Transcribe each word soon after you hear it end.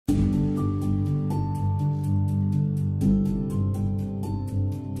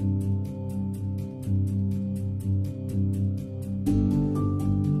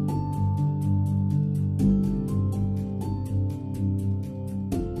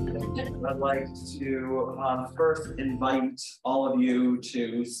I'd like to first invite all of you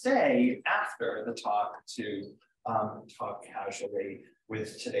to stay after the talk to talk casually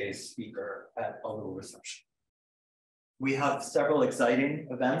with today's speaker at a little reception. We have several exciting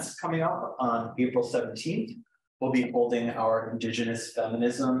events coming up. On April 17th, we'll be holding our Indigenous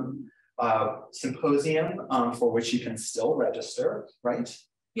Feminism Symposium, for which you can still register, right?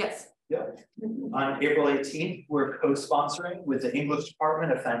 Yes. Yeah. On April 18th, we're co-sponsoring with the English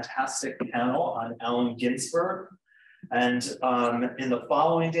Department a fantastic panel on Allen Ginsberg. And in the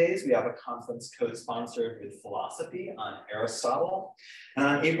following days, we have a conference co-sponsored with philosophy on Aristotle. And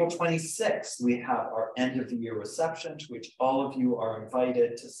on April 26th, we have our end of the year reception, to which all of you are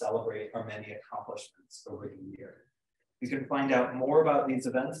invited to celebrate our many accomplishments over the year. You can find out more about these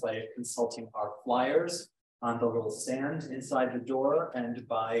events by consulting our flyers on the little stand inside the door and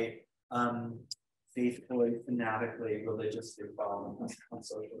by faithfully, fanatically, religiously following us on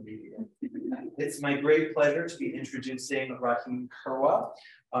social media. It's my great pleasure to be introducing Rahim Kurwa.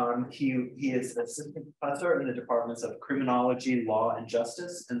 He is an assistant professor in the departments of criminology, law and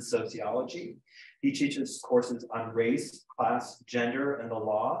justice, and sociology. He teaches courses on race, class, gender, and the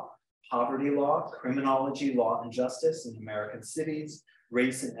law, poverty law, criminology, law and justice in American cities,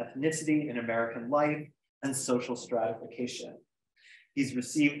 race and ethnicity in American life, and social stratification. He's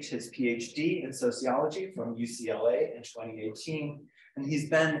received his PhD in sociology from UCLA in 2018, and he's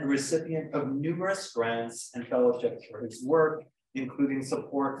been a recipient of numerous grants and fellowships for his work, including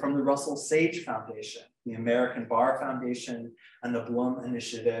support from the Russell Sage Foundation, the American Bar Foundation, and the Blum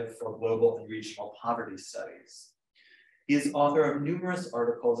Initiative for Global and Regional Poverty Studies. He is author of numerous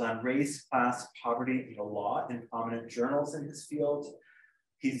articles on race, class, poverty, and the law in prominent journals in his field.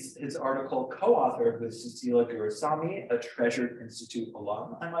 His article, co-authored with Cecilia Gurusamy, a Treasured Institute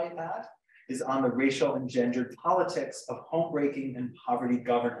alum, I might add, is on the racial and gendered politics of homebreaking and poverty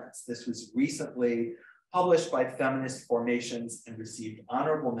governance. This was recently published by Feminist Formations and received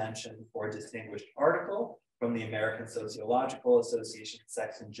honorable mention for a distinguished article from the American Sociological Association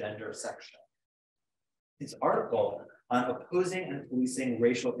Sex and Gender section. His article on opposing and policing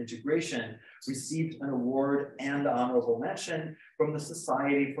racial integration received an award and honorable mention from the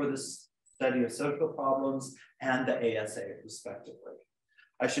Society for the Study of Social Problems and the ASA, respectively.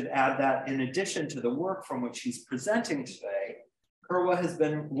 I should add that in addition to the work from which he's presenting today, Kurwa has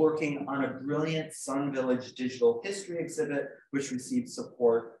been working on a brilliant Sun Village digital history exhibit, which received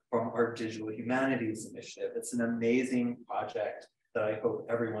support from our Digital Humanities Initiative. It's an amazing project that I hope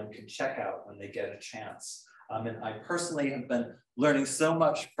everyone can check out when they get a chance. And I personally have been learning so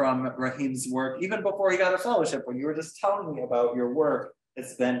much from Rahim's work, even before he got a fellowship. When you were just telling me about your work,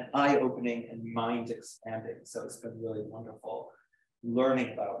 it's been eye-opening and mind-expanding. So it's been really wonderful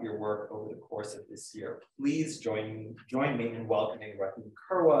learning about your work over the course of this year. Please join me in welcoming Rahim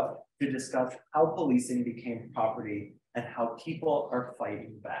Kurwa to discuss how policing became property and how people are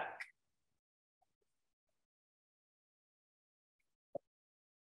fighting back.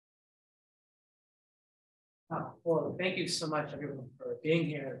 Well, thank you so much, everyone, for being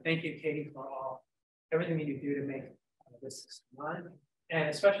here. Thank you, Katie, for everything that you do to make this system run. And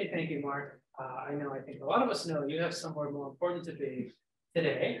especially thank you, Mark. I think a lot of us know you have somewhere more important to be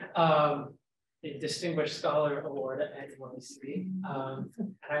today, the Distinguished Scholar Award at NYC.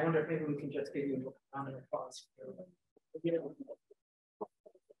 And I wonder if maybe we can just give you a round of applause.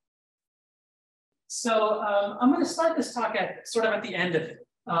 So I'm going to start this talk at the end of it.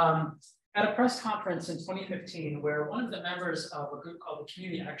 At a press conference in 2015, where one of the members of a group called the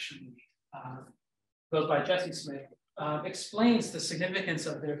Community Action League, goes by Jesse Smith, explains the significance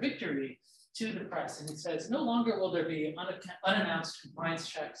of their victory to the press. And he says, no longer will there be unannounced compliance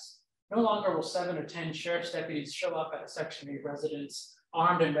checks. No longer will 7 or 10 sheriff's deputies show up at a Section 8 residence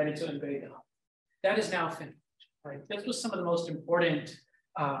armed and ready to invade the home. That is now finished. Right? This was some of the most important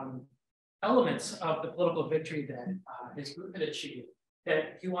elements of the political victory that his group had achieved,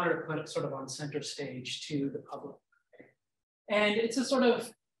 that he wanted to put sort of on center stage to the public. And it's a sort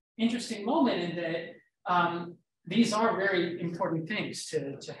of interesting moment in that these are very important things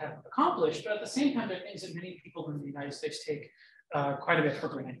to have accomplished, but at the same time, they're things that many people in the United States take quite a bit for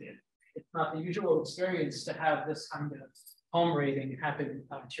granted. It's not the usual experience to have this kind of home raiding happen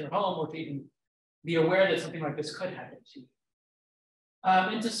to your home, or to even be aware that something like this could happen to you.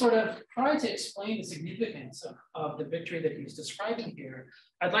 And to sort of try to explain the significance of the victory that he's describing here,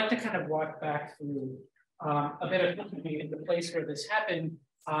 I'd like to kind of walk back through a bit of history in the place where this happened,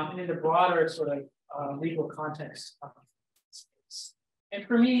 and in the broader sort of legal context of this case. And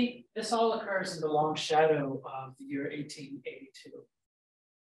for me, this all occurs in the long shadow of the year 1882.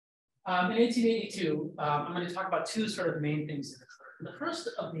 In 1882, I'm going to talk about two sort of main things that occurred. The first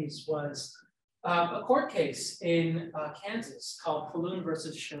of these was a court case in Kansas called Falloon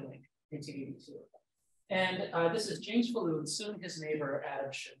versus Schilling, 1982. And this is James Falloon suing his neighbor,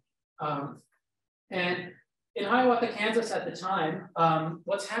 Adam Schilling. And in Hiawatha, Kansas at the time,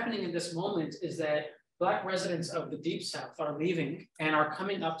 what's happening in this moment is that Black residents of the Deep South are leaving and are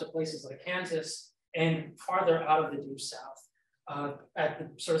coming up to places like Kansas and farther out of the Deep South. At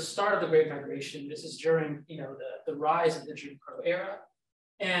the sort of start of the Great Migration, this is during the rise of the Jim Crow era.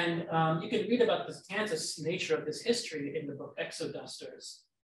 And you can read about the Kansas nature of this history in the book Exodusters.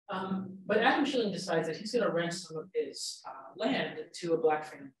 But Adam Schilling decides that he's going to rent some of his land to a Black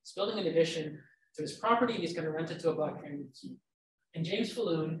family. He's building an addition to his property. He's going to rent it to a Black family. And James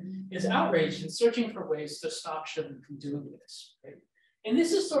Falloon is outraged and searching for ways to stop Schilling from doing this. Right? And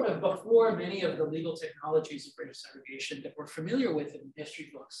this is sort of before many of the legal technologies of British segregation that we're familiar with in history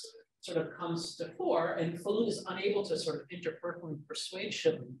books sort of comes to fore, and Falloon is unable to sort of interpersonally persuade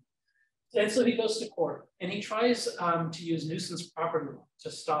Schilling. And so he goes to court and he tries to use nuisance property law to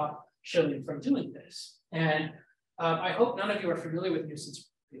stop Schilling from doing this. And I hope none of you are familiar with nuisance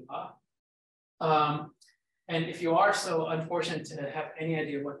property law. And if you are so unfortunate to have any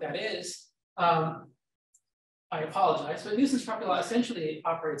idea what that is, I apologize, but nuisance property law essentially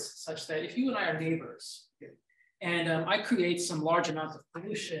operates such that if you and I are neighbors, and I create some large amounts of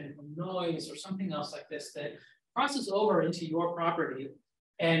pollution or noise or something else like this that crosses over into your property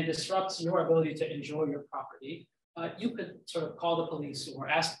and disrupts your ability to enjoy your property, you could sort of call the police or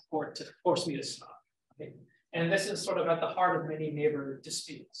ask the court to force me to stop. Okay? And this is sort of at the heart of many neighbor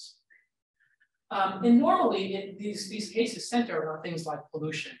disputes. And normally these cases center around things like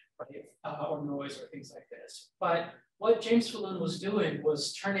pollution, right? Or noise or things like this. But what James Falloon was doing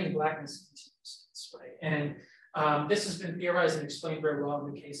was turning Blackness into nuisance, right? And this has been theorized and explained very well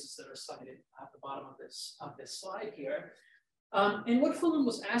in the cases that are cited at the bottom of this slide here. And what Falloon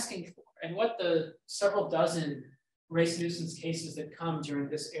was asking for, and what the several dozen race nuisance cases that come during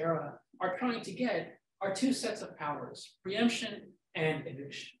this era are trying to get, are two sets of powers: preemption and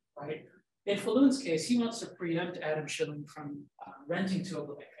eviction, right? In Falloon's case, he wants to preempt Adam Schilling from renting to a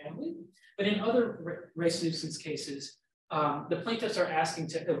Black family. But in other race nuisance cases, the plaintiffs are asking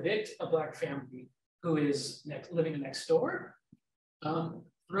to evict a Black family who is living next door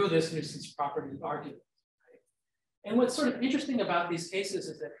through this nuisance property argument. Right? And what's sort of interesting about these cases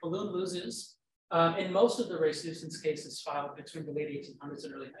is that Falloon loses. In most of the race nuisance cases filed between the late 1800s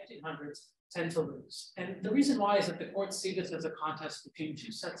and early 1900s, tend to lose. And the reason why is that the courts see this as a contest between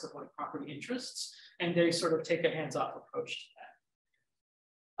two sets of property interests, and they sort of take a hands-off approach to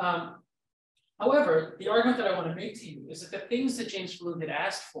that. However, the argument that I want to make to you is that the things that James Falloon had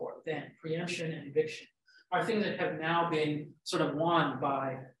asked for then, preemption and eviction, are things that have now been sort of won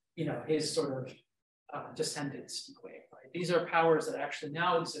by his sort of descendants in a way. Right? These are powers that actually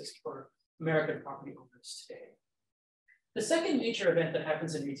now exist for American property owners today. The second major event that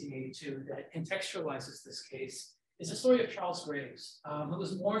happens in 1882 that contextualizes this case is the story of Charles Graves, who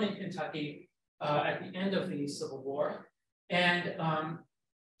was born in Kentucky at the end of the Civil War. And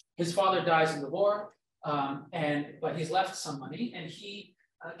his father dies in the war, but he's left some money, and he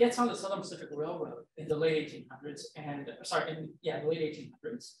gets on the Southern Pacific Railroad in the late 1800s, the late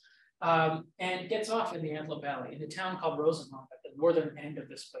 1800s, and gets off in the Antelope Valley in a town called Rosamond at the northern end of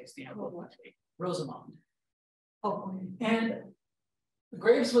this place, the Antelope Valley, Rosamond. And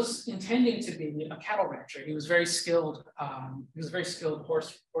Graves was intending to be a cattle rancher. He was very skilled. He was a very skilled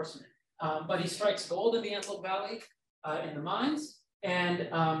horseman. But he strikes gold in the Antelope Valley in the mines, and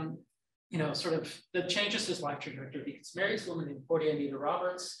sort of that changes his life trajectory. He gets married to a woman named Cordia Anita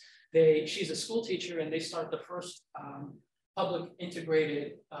Roberts. She's a school teacher, and they start the first public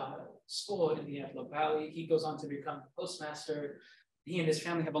integrated school in the Antelope Valley. He goes on to become the postmaster. He and his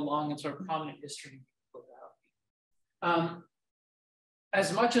family have a long and sort of prominent history.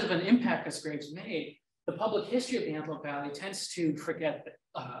 As much of an impact as Graves made, the public history of the Antelope Valley tends to forget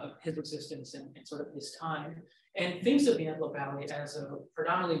his existence and sort of his time, and thinks of the Antelope Valley as a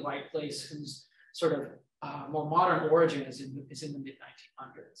predominantly white place whose sort of more modern origin is in the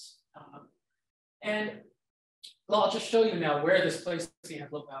mid-1900s. Well, I'll just show you now where this place, the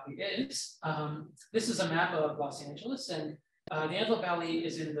Antelope Valley, is. This is a map of Los Angeles, and the Antelope Valley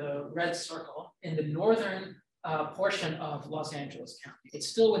is in the red circle in the northern portion of Los Angeles County. It's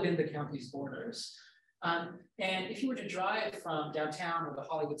still within the county's borders. And if you were to drive from downtown or the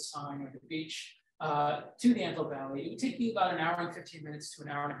Hollywood sign or the beach to the Antelope Valley, it would take you about an hour and 15 minutes to an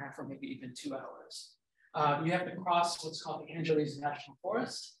hour and a half, or maybe even 2 hours. You have to cross what's called the Angeles National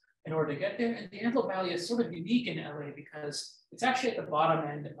Forest, in order to get there. And the Antelope Valley is sort of unique in LA because it's actually at the bottom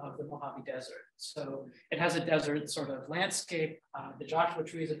end of the Mojave Desert. So it has a desert sort of landscape. The Joshua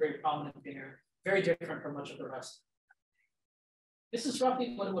trees are very prominent there, very different from much of the rest. This is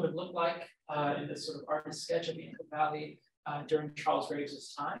roughly what it would have looked like in this sort of artist sketch of the Antelope Valley during Charles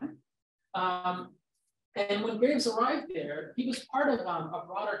Graves' time. And when Graves arrived there, he was part of a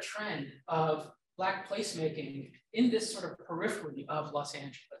broader trend of Black placemaking in this sort of periphery of Los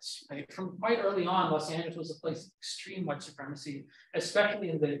Angeles. Right? From quite early on, Los Angeles was a place of extreme white supremacy, especially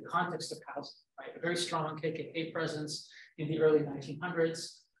in the context of housing. Right? A very strong KKK presence in the early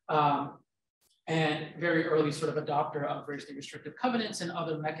 1900s, and very early sort of adopter of racially restrictive covenants and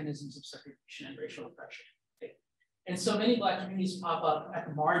other mechanisms of segregation and racial oppression. Okay? And so many Black communities pop up at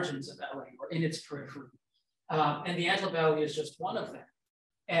the margins of LA or in its periphery. And the Antelope Valley is just one of them.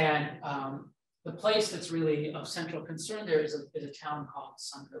 And the place that's really of central concern there is a town called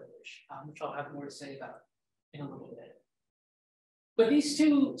Sun Village, which I'll have more to say about in a little bit. But these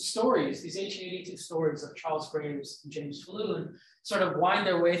two stories, these 1882 stories of Charles Graves and James Falloon, sort of wind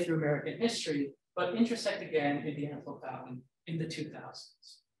their way through American history, but intersect again in the Antelope Valley in the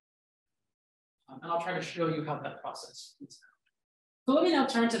 2000s. And I'll try to show you how that process is. So let me now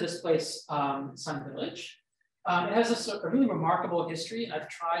turn to this place, Sun Village. It has a really remarkable history. I've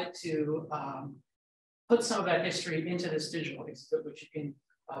tried to put some of that history into this digital exhibit, which you can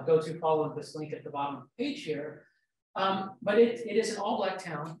go to following this link at the bottom of the page here. But it is an all-Black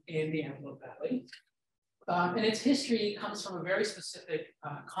town in the Antelope Valley. And its history comes from a very specific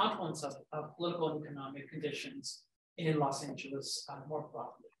confluence of political and economic conditions in Los Angeles more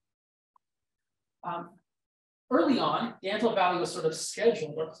broadly. Early on, the Antelope Valley was sort of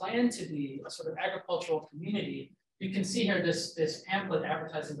scheduled or planned to be a sort of agricultural community. You can see here this pamphlet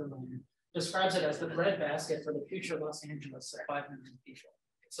advertising the land describes it as the breadbasket for the future Los Angeles of 5 million people.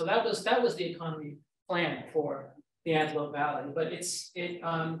 So that was the economy plan for the Antelope Valley, but it's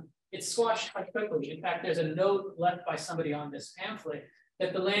squashed quite quickly. In fact, there's a note left by somebody on this pamphlet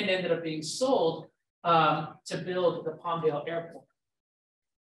that the land ended up being sold to build the Palmdale Airport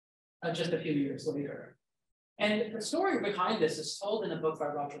just a few years later. And the story behind this is told in a book by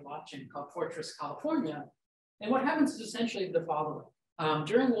Roger Lotchin called Fortress, California. And what happens is essentially the following.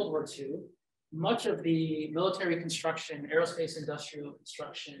 During World War II, much of the military construction, aerospace industrial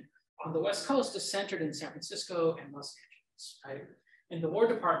construction on the West Coast is centered in San Francisco and Los Angeles, right? And the War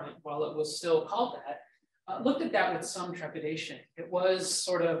Department, while it was still called that, looked at that with some trepidation. It was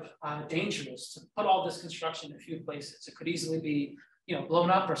sort of dangerous to put all this construction in a few places. It could easily be, blown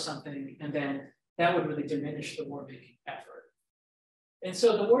up or something, and then that would really diminish the war-making effort. And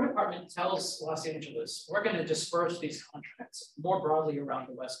so the War Department tells Los Angeles, we're going to disperse these contracts more broadly around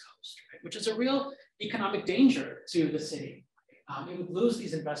the West Coast, right? Which is a real economic danger to the city. It would lose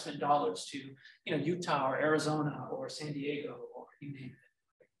these investment dollars to Utah or Arizona or San Diego or you name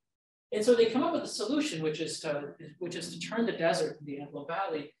it. And so they come up with a solution, which is to turn the desert in the Antelope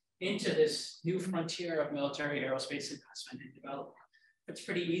Valley into this new frontier of military aerospace investment and development. It's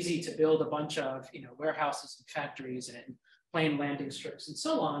pretty easy to build a bunch of warehouses and factories and plane landing strips and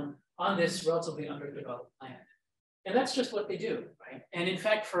so on this relatively underdeveloped land. And that's just what they do, right? And in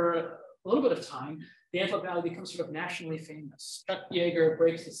fact, for a little bit of time, the Antelope Valley becomes sort of nationally famous. Chuck Yeager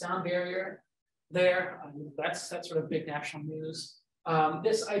breaks the sound barrier there. That's sort of big national news.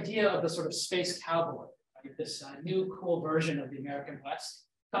 This idea of the sort of space cowboy, right? This new cool version of the American West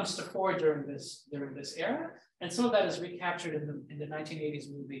comes to fore during this era. And some of that is recaptured in the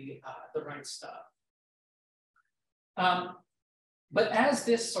 1980s movie, The Right Stuff. But as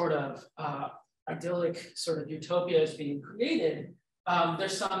this sort of idyllic sort of utopia is being created,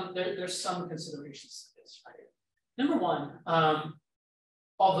 there's some considerations to this, right? Number one,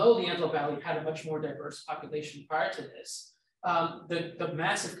 although the Antelope Valley had a much more diverse population prior to this, the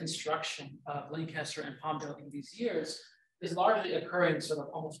massive construction of Lancaster and Palmdale in these years is largely occurring sort of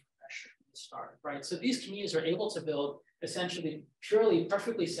almost from the start, right? So these communities are able to build essentially purely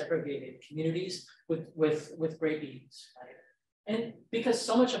perfectly segregated communities with great needs, right? And because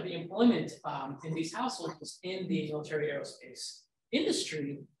so much of the employment in these households was in the military aerospace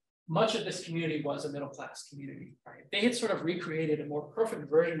industry, much of this community was a middle-class community, right? They had sort of recreated a more perfect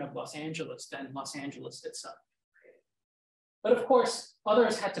version of Los Angeles than Los Angeles itself. Right? But of course,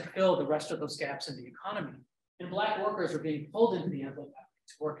 others had to fill the rest of those gaps in the economy. And Black workers were being pulled into the Antelope Valley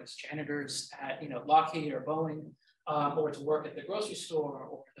to work as janitors at Lockheed or Boeing, or to work at the grocery store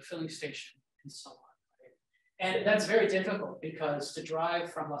or the filling station and so on. Right? And that's very difficult because to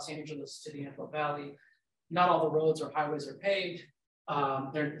drive from Los Angeles to the Antelope Valley, not all the roads or highways are paved.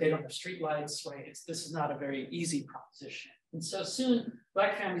 They don't have street lights, right? This is not a very easy proposition. And so soon,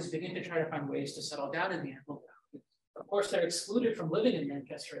 Black families begin to try to find ways to settle down in the Antelope Valley. Of course, they're excluded from living in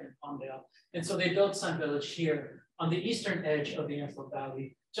Manchester and Palmdale. And so they built Sun Village here on the eastern edge of the Antelope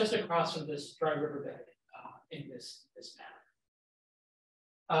Valley, just across from this dry riverbed in this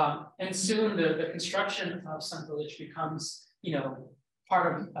manner. And soon the construction of Sun Village becomes,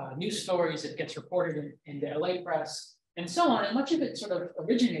 part of news stories. It gets reported in the LA press and so on. And much of it sort of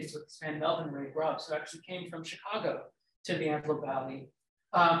originates with this man, Melvin Ray Grubbs, who actually came from Chicago to the Antelope Valley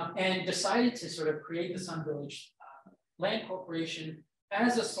and decided to sort of create the Sun Village Land Corporation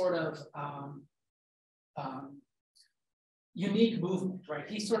as a sort of unique movement, right?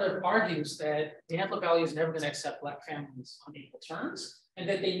 He sort of argues that the Antelope Valley is never going to accept Black families on equal terms, and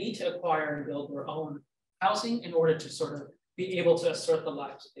that they need to acquire and build their own housing in order to sort of be able to assert the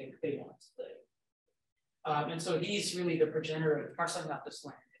lives that they want to live. And so he's really the progenitor of parceling out this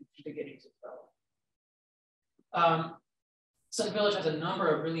land and beginning to develop. Sun Village has a number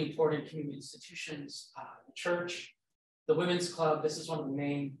of really important community institutions, the church, the Women's Club. This is one of the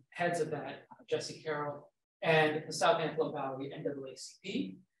main heads of that, Jesse Carroll, and the South Antelope Valley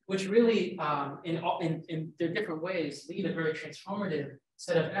NAACP, which really, in their different ways, lead a very transformative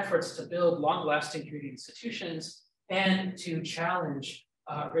set of efforts to build long-lasting community institutions and to challenge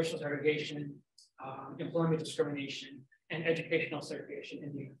racial segregation, employment discrimination, and educational segregation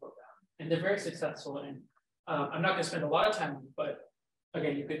in the Antelope Valley. And they're very successful. And I'm not going to spend a lot of time on it, but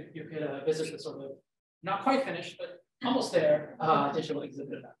again, you could visit the sort of not quite finished, but almost there digital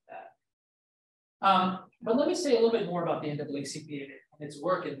exhibit about that. But let me say a little bit more about the NAACP and its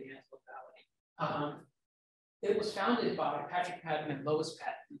work in the Antelope Valley. It was founded by Patrick Patton and Lois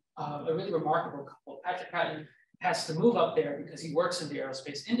Patton, a really remarkable couple. Patrick Patton has to move up there because he works in the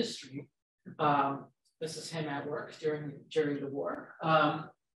aerospace industry. This is him at work during the war.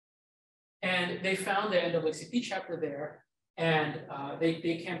 And they found the NAACP chapter there, and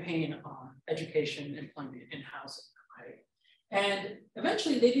they campaign on education, employment, and housing. Right? And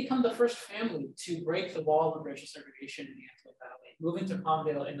eventually they become the first family to break the wall of racial segregation in the Antelope Valley, moving to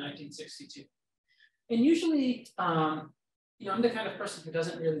Palmdale in 1962. And usually, I'm the kind of person who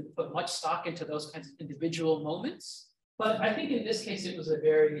doesn't really put much stock into those kinds of individual moments. But I think in this case, it was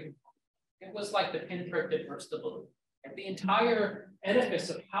like the pinprick that burst the balloon. And the entire edifice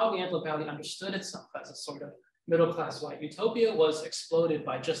of how the Antelope Valley understood itself as a sort of middle-class white utopia was exploded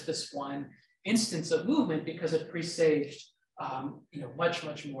by just this one instance of movement, because it presaged much,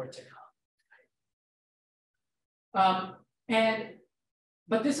 much more to come.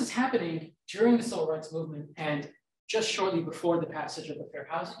 But this is happening during the Civil Rights Movement and just shortly before the passage of the Fair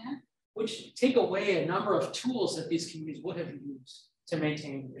Housing Act, which take away a number of tools that these communities would have used to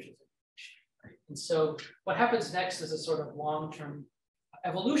maintain racial segregation. Right? And so what happens next is a sort of long-term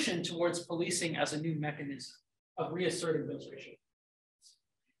evolution towards policing as a new mechanism of reasserting those racial.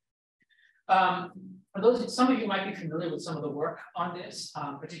 For those, some of you might be familiar with some of the work on this,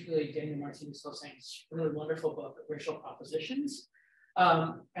 particularly Daniel Martinez-Losang's really wonderful book, Racial Propositions,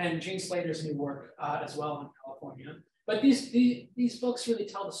 and Gene Slater's new work as well in California. But these books really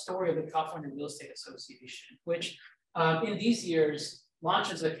tell the story of the California Real Estate Association, which in these years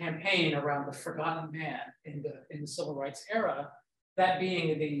launches a campaign around the forgotten man in the civil rights era, that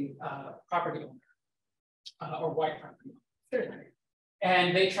being the property owner or white property owner.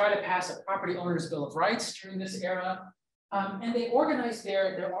 And they try to pass a property owner's bill of rights during this era. And they organize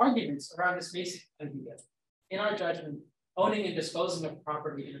their arguments around this basic idea. In our judgment, owning and disposing of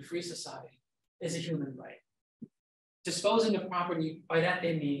property in a free society is a human right. Disposing of property, by that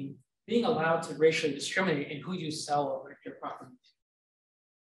they mean being allowed to racially discriminate in who you sell or rent your property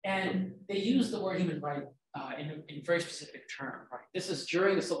to. And they use the word human right in a very specific term, right? This is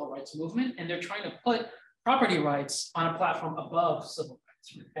during the Civil Rights Movement, and they're trying to put property rights on a platform above civil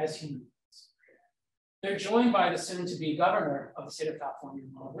rights as human rights. They're joined by the soon-to-be governor of the state of California,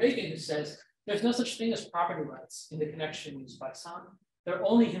 Ronald Reagan, who says, there's no such thing as property rights in the connection used by some. They're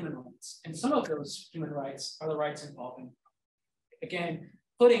only human rights. And some of those human rights are the rights involving, again,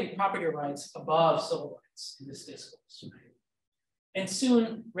 putting property rights above civil rights in this discourse. Right? And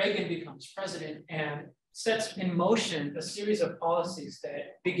soon Reagan becomes president and sets in motion a series of policies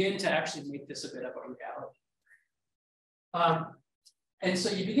that begin to actually make this a bit of a reality. And so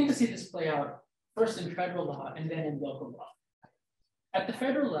you begin to see this play out first in federal law and then in local law. At the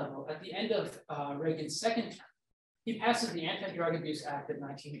federal level, at the end of Reagan's second term, he passes the Anti-Drug Abuse Act of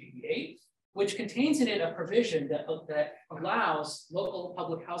 1988, which contains in it a provision that allows local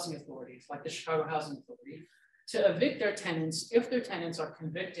public housing authorities, like the Chicago Housing Authority, to evict their tenants if their tenants are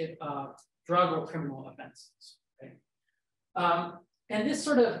convicted of drug or criminal offenses. Okay? And this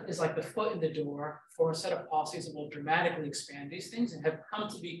sort of is like the foot in the door for a set of policies that will dramatically expand these things and have come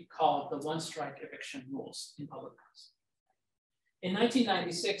to be called the one-strike eviction rules in public housing. In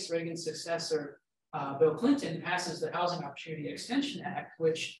 1996, Reagan's successor, Bill Clinton, passes the Housing Opportunity Extension Act,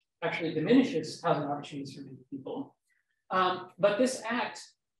 which actually diminishes housing opportunities for many people. But this act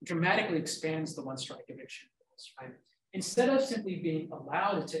dramatically expands the one-strike eviction rules, right? Instead of simply being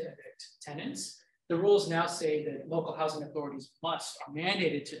allowed to evict tenants, the rules now say that local housing authorities are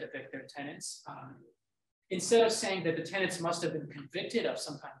mandated to evict their tenants. Instead of saying that the tenants must have been convicted of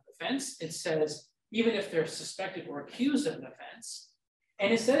some kind of offense, it says, even if they're suspected or accused of an offense.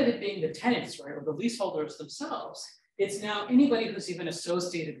 And instead of it being the tenants, right, or the leaseholders themselves, it's now anybody who's even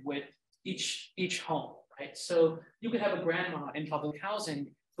associated with each home, right? So you could have a grandma in public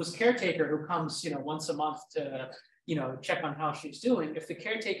housing whose caretaker who comes, once a month to, check on how she's doing. If the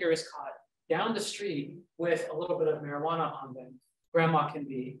caretaker is caught down the street with a little bit of marijuana on them, grandma can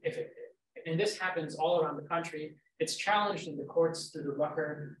be evicted. And this happens all around the country. It's challenged in the courts through the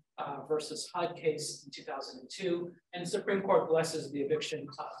Rucker versus HUD case in 2002, and the Supreme Court blesses the eviction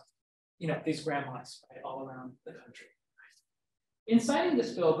of these grandmas, right, all around the country. In citing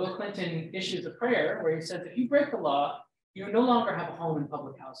this bill, Bill Clinton issues a prayer where he says, if you break the law, you no longer have a home in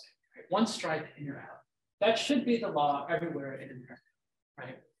public housing, right? One strike and you're out. That should be the law everywhere in America,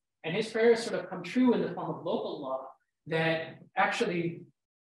 right? And his prayers sort of come true in the form of local law that actually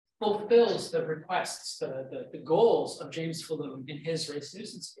fulfills the requests, the goals of James Falloon in his race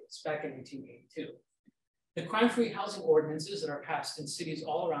nuisance case back in 1882. The crime-free housing ordinances that are passed in cities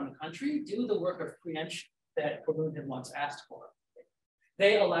all around the country do the work of preemption that Falloon had once asked for.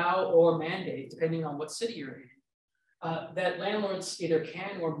 They allow or mandate, depending on what city you're in, that landlords either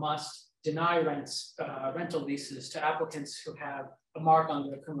can or must deny rental leases to applicants who have a mark on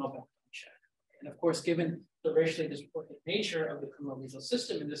their criminal background check. And of course, given the racially disproportionate nature of the criminal legal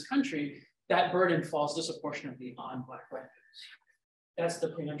system in this country, that burden falls disproportionately on Black renters. That's the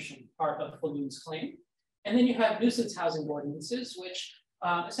preemption part of Falloon's claim. And then you have nuisance housing ordinances, which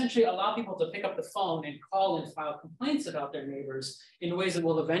essentially allow people to pick up the phone and call and file complaints about their neighbors in ways that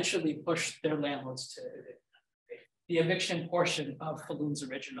will eventually push their landlords to evict them. The eviction portion of Falloon's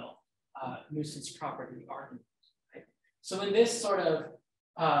original nuisance property argument. Right? So in this sort of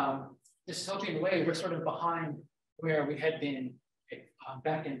dystopian way, we're sort of behind where we had been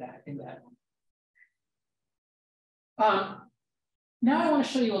back in that moment. Now I want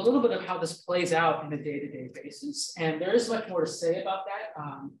to show you a little bit of how this plays out on a day-to-day basis. And there is much more to say about that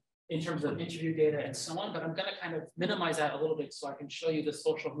in terms of interview data and so on, but I'm going to kind of minimize that a little bit so I can show you the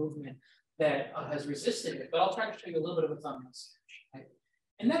social movement that has resisted it. But I'll try to show you a little bit of a thumbnail sketch. Right?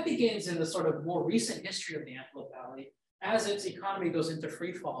 And that begins in the sort of more recent history of the Antelope Valley as its economy goes into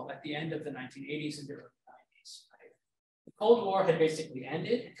free fall at the end of the 1980s and the early 90s. Right? The Cold War had basically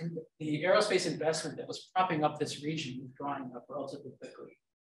ended, and the aerospace investment that was propping up this region was drying up relatively quickly.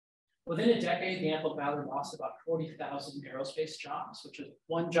 Within a decade, the Antelope Valley lost about 40,000 aerospace jobs, which is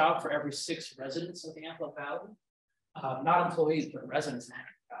one job for every 6 residents of the Antelope Valley, not employees, but residents in the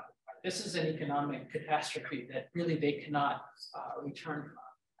Antelope Valley. This is an economic catastrophe that really they cannot return from.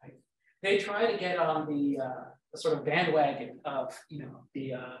 Right? They try to get on the sort of bandwagon of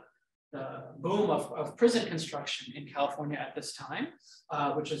the boom of prison construction in California at this time,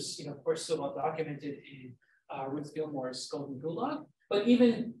 which is of course so well documented in Ruth Gilmore's Golden Gulag. But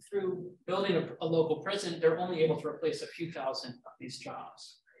even through building a local prison, they're only able to replace a few thousand of these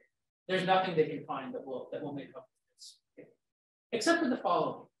jobs. Right? There's nothing they can find that will make up for this, okay? Except for the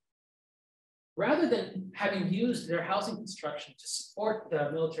following. Rather than having used their housing construction to support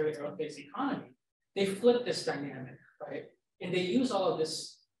the military aerospace economy, they flip this dynamic, right? And they use all of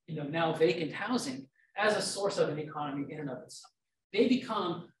this, now vacant housing as a source of an economy in and of itself. They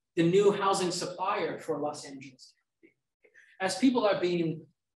become the new housing supplier for Los Angeles. As people are being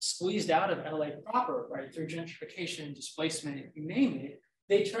squeezed out of LA proper, right, through gentrification, displacement, you name it,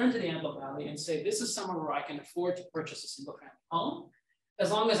 they turn to the Antelope Valley and say, this is somewhere where I can afford to purchase a single family home,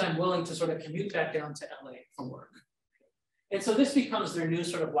 as long as I'm willing to sort of commute back down to LA for work. And so this becomes their new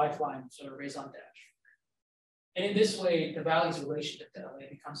sort of lifeline, sort of raison d'etre. And in this way, the Valley's relationship to LA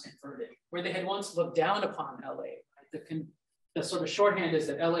becomes inverted, where they had once looked down upon LA. Right? The sort of shorthand is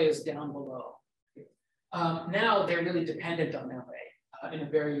that LA is down below. Now they're really dependent on LA in a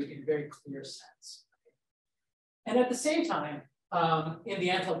very clear sense. And at the same time, in the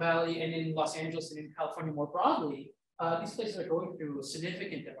Antelope Valley and in Los Angeles and in California more broadly, these places are going through a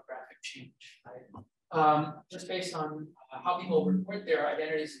significant demographic change, right? Just based on how people report their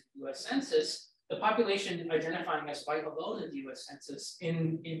identities in the US Census, the population identifying as white alone in the US Census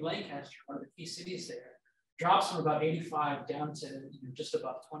in Lancaster, one of the key cities there, drops from about 85 down to just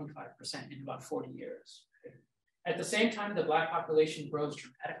above 25% in about 40 years. At the same time, the Black population grows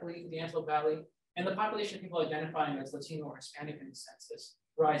dramatically in the Antelope Valley, and the population of people identifying as Latino or Hispanic in the census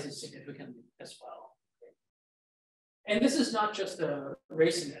rises significantly as well. And this is not just a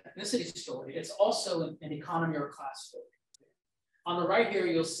race and ethnicity story, it's also an economy or class story. On the right here,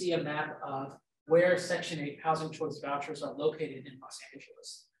 you'll see a map of where Section 8 housing choice vouchers are located in Los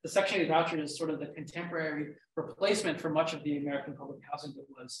Angeles. The Section 8 voucher is sort of the contemporary replacement for much of the American public housing that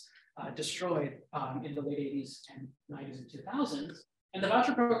was destroyed in the late 80s and 90s and 2000s. And the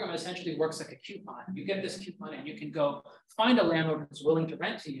voucher program essentially works like a coupon. You get this coupon and you can go find a landlord who's willing to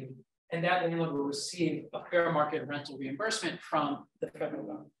rent to you, and that landlord will receive a fair market rental reimbursement from the federal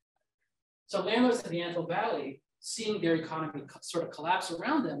government. So landlords in the Antelope Valley, seeing their economy sort of collapse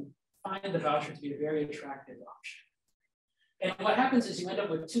around them, find the voucher to be a very attractive option. And what happens is you end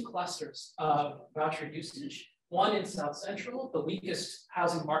up with two clusters of voucher usage, one in South Central, the weakest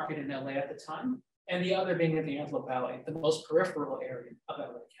housing market in LA at the time, and the other being in the Antelope Valley, the most peripheral area of LA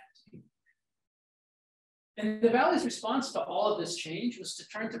County. And the Valley's response to all of this change was to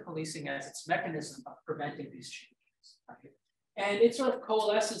turn to policing as its mechanism of preventing these changes. Right? And it sort of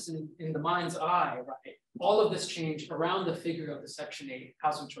coalesces in the mind's eye, right? All of this change around the figure of the Section 8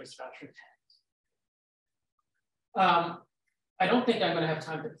 housing choice voucher tenants. I don't think I'm going to have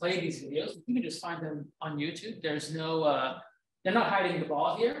time to play these videos. You can just find them on YouTube. There's no, they're not hiding the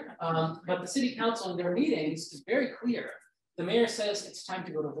ball here, but the city council in their meetings is very clear. The mayor says it's time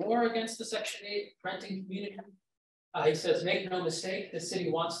to go to war against the Section 8 renting community. He says, make no mistake, the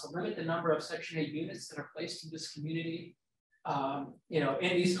city wants to limit the number of Section 8 units that are placed in this community. In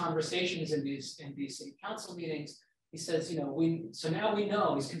these conversations, in these city council meetings, he says, so now we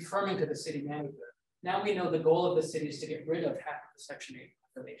know, he's confirming to the city manager, now we know the goal of the city is to get rid of half of the Section 8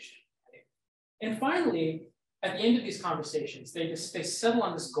 population. Right? And finally, at the end of these conversations, they settle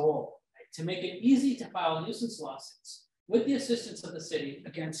on this goal, right, to make it easy to file nuisance lawsuits with the assistance of the city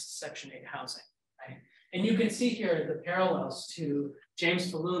against Section 8 housing. Right? And you can see here the parallels to James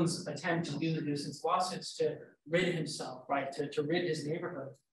Falloon's attempt to use the nuisance lawsuits to rid himself, right, to rid his neighborhood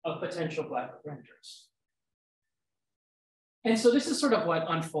of potential Black renters. And so this is sort of what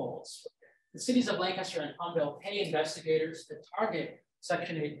unfolds. The cities of Lancaster and Palmdale pay investigators to target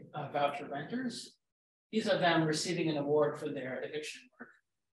Section 8 voucher renters. These are them receiving an award for their eviction work.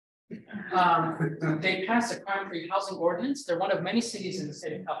 They pass a crime-free housing ordinance. They're one of many cities in the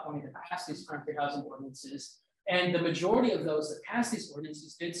state of California that pass these crime-free housing ordinances. And the majority of those that passed these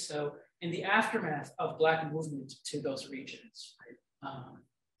ordinances did so in the aftermath of Black movement to those regions.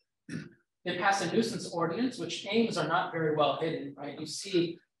 Right? They pass a nuisance ordinance, which aims are not very well hidden, right? You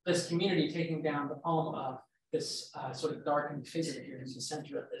see this community taking down the home of this sort of darkened figure here in the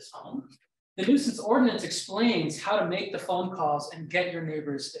center of this home. The nuisance ordinance explains how to make the phone calls and get your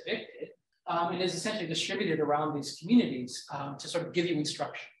neighbors evicted, and is essentially distributed around these communities to sort of give you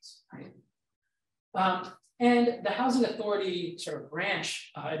instructions, right? And the housing authority sort of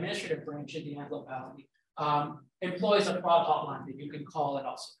branch, administrative branch in the Antelope Valley employs a fraud hotline that you can call and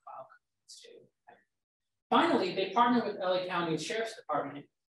also file complaints to. Finally, they partner with LA County Sheriff's Department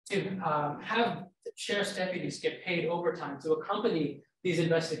to have sheriff's deputies get paid overtime to accompany these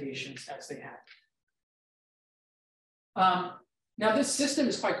investigations as they happen. Now, this system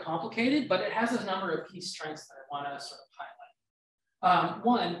is quite complicated, but it has a number of key strengths that I want to sort of highlight.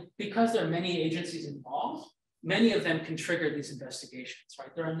 One, because there are many agencies involved, many of them can trigger these investigations,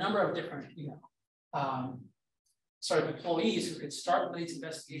 right? There are a number of different, sort of employees who can start these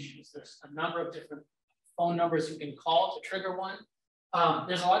investigations. There's a number of different phone numbers you can call to trigger one.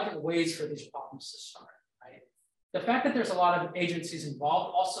 There's a lot of different ways for these problems to start, right? The fact that there's a lot of agencies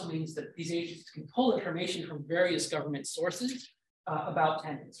involved also means that these agencies can pull information from various government sources about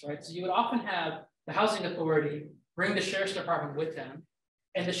tenants, right? So you would often have the housing authority bring the sheriff's department with them,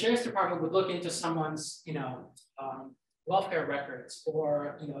 and the sheriff's department would look into someone's, welfare records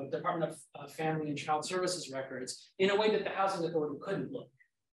or, Department of Family and Child Services records in a way that the housing authority couldn't look.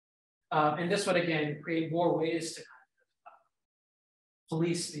 And this would, again, create more ways to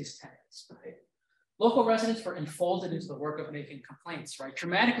police these tenants, right? Local residents were enfolded into the work of making complaints, right?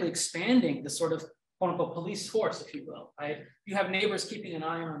 Dramatically expanding the sort of quote unquote police force, if you will, right? You have neighbors keeping an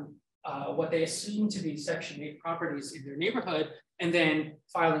eye on what they assume to be Section 8 properties in their neighborhood and then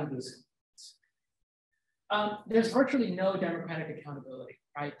filing these complaints. There's virtually no democratic accountability,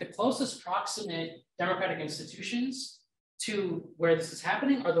 right? The closest proximate democratic institutions to where this is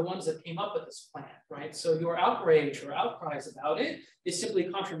happening are the ones that came up with this plan, right? So your outrage or outcries about it is simply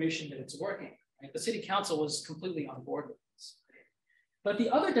confirmation that it's working, right? The city council was completely on board with this. But the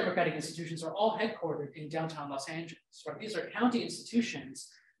other democratic institutions are all headquartered in downtown Los Angeles, right? These are county institutions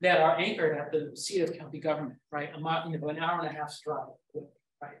that are anchored at the seat of county government, right? An hour and a half drive,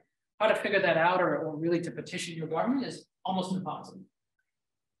 right? How to figure that out or really to petition your government is almost impossible.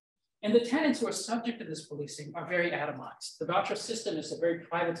 And the tenants who are subject to this policing are very atomized. The voucher system is a very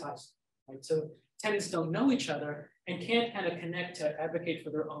privatized, right? So tenants don't know each other and can't kind of connect to advocate for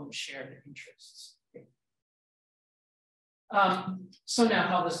their own shared interests. So now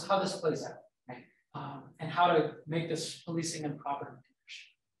how this plays out, right? And how to make this policing and property connection.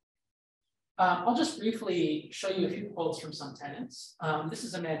 I'll just briefly show you a few quotes from some tenants. This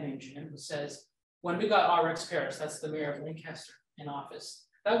is a man named Jim who says, when we got RX Paris, that's the mayor of Lancaster, in office,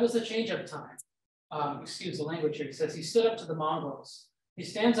 that was a change of time. Excuse the language here. He says he stood up to the mongrels. He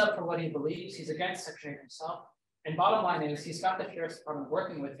stands up for what he believes. He's against Section 8 himself. And bottom line is he's got the sheriff's department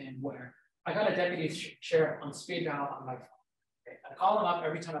working with him where I got a deputy sheriff on speed dial on my phone. Okay. I call him up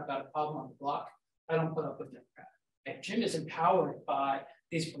every time I've got a problem on the block. I don't put up with it. Okay. Jim is empowered by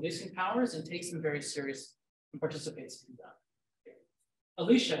these policing powers and takes them very seriously and participates in them. Okay.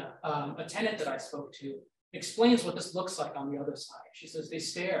 Alicia, a tenant that I spoke to, explains what this looks like on the other side. She says they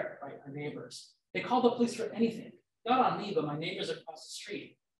stare, right, our neighbors. They call the police for anything. Not on me, but my neighbors across the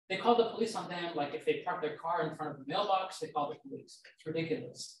street. They call the police on them, like if they park their car in front of the mailbox, they call the police. It's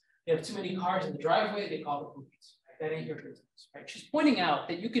ridiculous. They have too many cars in the driveway, they call the police. Right? That ain't your business, right? She's pointing out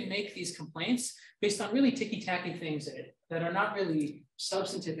that you can make these complaints based on really ticky-tacky things that are not really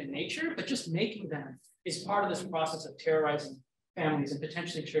substantive in nature, but just making them is part of this process of terrorizing families and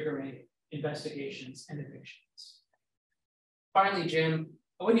potentially triggering investigations and evictions. Finally, Jim,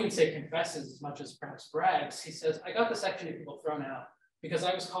 I wouldn't even say confesses as much as perhaps brags. He says, I got the Section 8 people thrown out because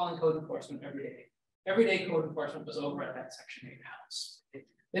I was calling code enforcement every day. Every day code enforcement was over at that Section 8 house.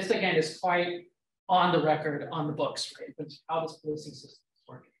 This again is quite on the record, on the books, right? But how this policing system is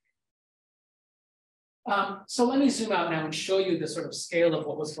working. So let me zoom out now and show you the sort of scale of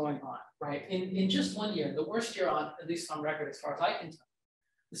what was going on, right? In just 1 year, the worst year on, at least on record, as far as I can tell,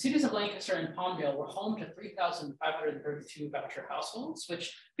 the cities of Lancaster and Palmdale were home to 3,532 voucher households,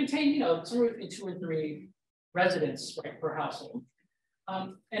 which contain, somewhere between 2 and 3 residents, right, per household.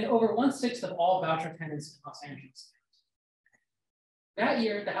 And over 1/6 of all voucher tenants in Los Angeles. That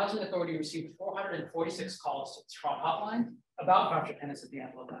year, the Housing Authority received 446 calls to its fraud hotline about voucher tenants at the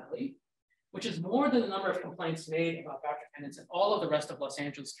Antelope Valley, which is more than the number of complaints made about voucher tenants in all of the rest of Los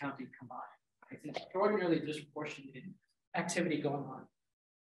Angeles County combined. It's an extraordinarily disproportionate activity going on.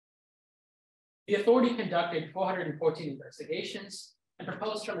 The authority conducted 414 investigations and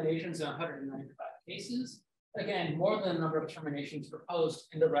proposed terminations in 195 cases. Again, more than the number of terminations proposed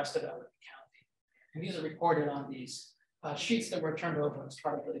in the rest of LA County. And these are recorded on these sheets that were turned over as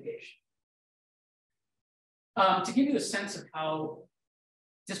part of litigation. To give you a sense of how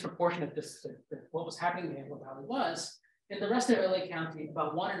disproportionate what was happening in the Antelope Valley was, in the rest of LA County,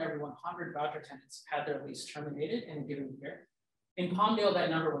 about 1 in every 100 voucher tenants had their lease terminated in a given year. In Palmdale, that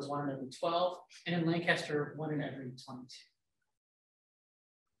number was 1 in every 12, and in Lancaster, 1 in every 22.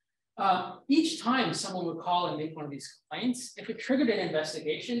 Each time someone would call and make one of these complaints, if it triggered an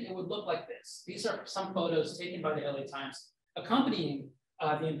investigation, it would look like this. These are some photos taken by the LA Times accompanying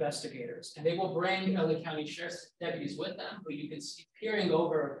the investigators, and they will bring LA County Sheriff's deputies with them, who you can see peering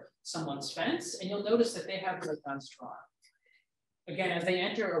over someone's fence, and you'll notice that they have their guns drawn. Again, as they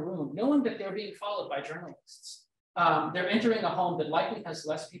enter a room, knowing that they're being followed by journalists, they're entering a home that likely has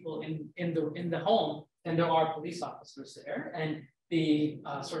less people in the home than there are police officers there, and the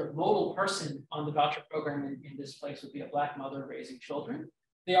sort of modal person on the voucher program in this place would be a Black mother raising children.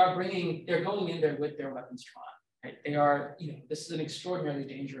 They're going in there with their weapons drawn. Right? They are, this is an extraordinarily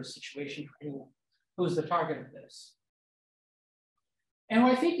dangerous situation for anyone who is the target of this. And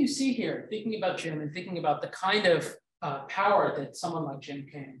what I think you see here, thinking about Jim and thinking about the kind of power that someone like Jim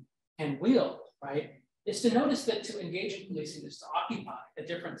can wield, right, is to notice that to engage in policing is to occupy a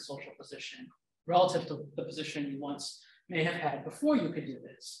different social position relative to the position you once may have had before you could do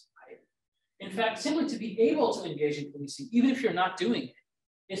this, right? In fact, simply to be able to engage in policing, even if you're not doing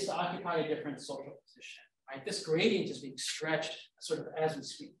it, is to occupy a different social position, right? This gradient is being stretched sort of as we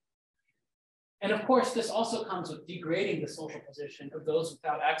speak. And of course, this also comes with degrading the social position of those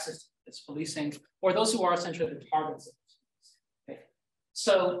without access to this policing, or those who are essentially the targets of this. Okay.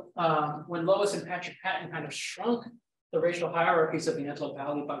 So when Lois and Patrick Patton kind of shrunk the racial hierarchies of the Antelope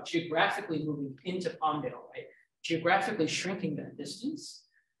Valley by geographically moving into Palmdale, right? Geographically shrinking that distance,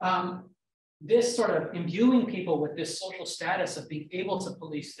 this sort of imbuing people with this social status of being able to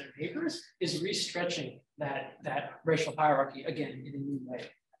police their neighbors is restretching that racial hierarchy again in a new way.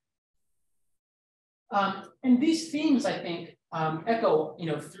 And these themes, I think, echo,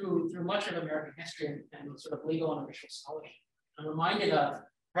 through much of American history and sort of legal and racial scholarship. I'm reminded of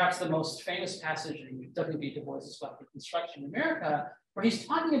perhaps the most famous passage in W.B. Du Bois's Black Reconstruction in America, where he's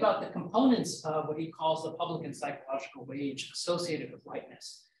talking about the components of what he calls the public and psychological wage associated with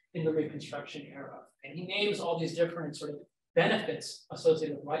whiteness in the Reconstruction era. And he names all these different sort of benefits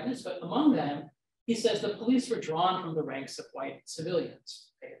associated with whiteness, but among them, he says the police were drawn from the ranks of white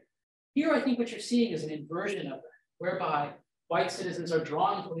civilians. Okay? Here, I think what you're seeing is an inversion of that, whereby white citizens are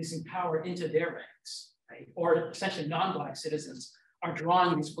drawing policing power into their ranks, right? Or essentially non-Black citizens are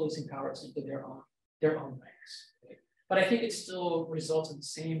drawing these policing powers into their own ranks. Right? But I think it still results in the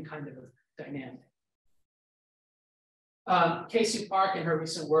same kind of dynamic. Casey Park, in her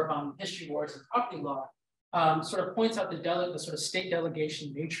recent work on history wars and property law, sort of points out the sort of state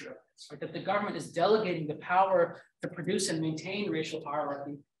delegation nature of this, right? That the government is delegating the power to produce and maintain racial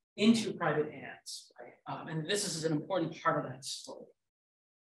hierarchy into private hands, right? And this is an important part of that story.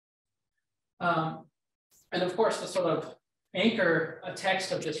 And of course, the sort of anchor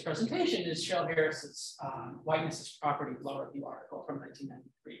text of this presentation is Cheryl Harris's Whiteness is Property Law Review article from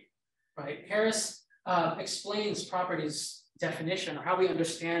 1993, right? Harris explains property's definition, or how we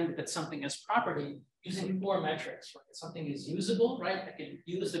understand that something is property, using 4 metrics, right? Something is usable, right? I can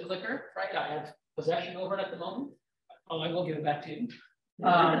use the clicker, right? I have possession over it at the moment. Oh, I will give it back to you.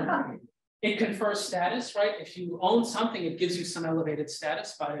 It confers status, right? If you own something, it gives you some elevated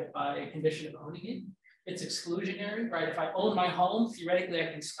status by a condition of owning it. It's exclusionary, right? If I own my home, theoretically,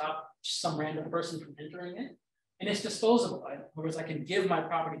 I can stop some random person from entering it. And it's disposable, right? In other words, I can give my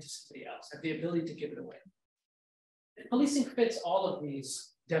property to somebody else. I have the ability to give it away. And policing fits all of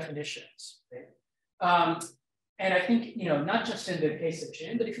these definitions, right? And I think, not just in the case of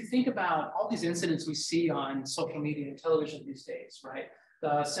Jim, but if you think about all these incidents we see on social media and television these days, right?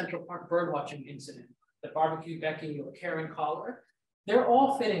 The Central Park birdwatching incident, the barbecue Becky or Karen caller, they're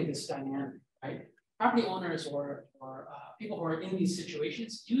all fitting this dynamic, right? Property owners or people who are in these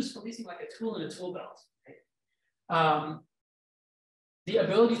situations use policing like a tool in a tool belt, right? The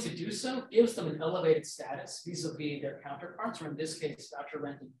ability to do so gives them an elevated status vis-a-vis their counterparts, or in this case, voucher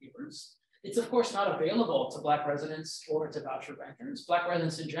renting keepers. It's of course not available to Black residents or to voucher renters. Black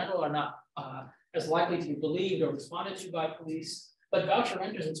residents in general are not as likely to be believed or responded to by police, but voucher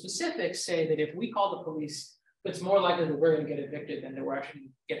renters in specific say that if we call the police, it's more likely that we're going to get evicted than that we're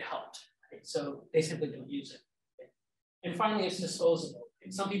actually get helped. Right? So they simply don't use it. Okay? And finally, it's disposable.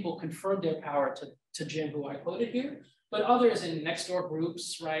 And some people conferred their power to Jim, who I quoted here, but others in next door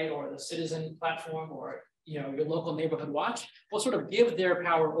groups, right, or the citizen platform, or your local neighborhood watch, will sort of give their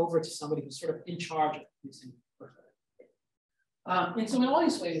power over to somebody who's sort of in charge of policing. And so in all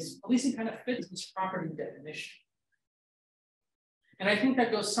these ways, policing kind of fits this property definition. And I think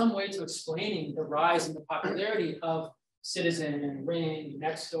that goes some way to explaining the rise in the popularity of Citizen, Ring,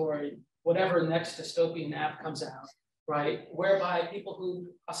 Nextdoor, whatever next dystopian app comes out, right? Whereby people who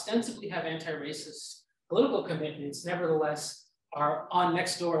ostensibly have anti-racist political commitments, nevertheless, are on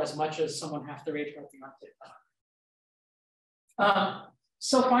Nextdoor as much as someone half their age might be on TikTok.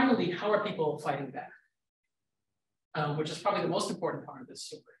 So finally, how are people fighting back? Which is probably the most important part of this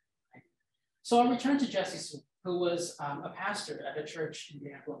story. Right? So I'll return to Jesse Smith, who was a pastor at a church in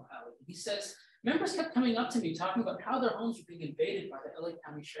the Antelope Valley. He says, members kept coming up to me talking about how their homes were being invaded by the LA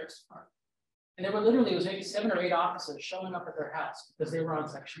County Sheriff's Department. And there were literally, it was maybe 7 or 8 officers showing up at their house because they were on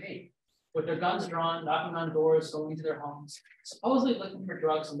Section 8. With their guns drawn, knocking on doors, going into their homes, supposedly looking for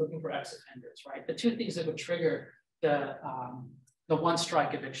drugs and looking for ex-offenders, right? The 2 things that would trigger the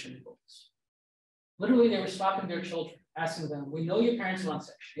one-strike eviction rules. Literally, they were stopping their children, asking them, we know your parents are on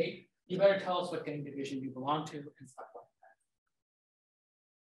Section 8, you better tell us what gang division you belong to, and stuff like that.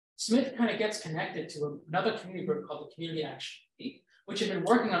 Smith kind of gets connected to another community group called the Community Action League, which had been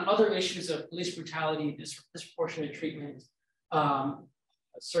working on other issues of police brutality, disproportionate treatment,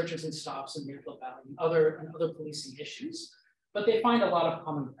 searches and stops in the Antelope Valley, and other policing issues, but they find a lot of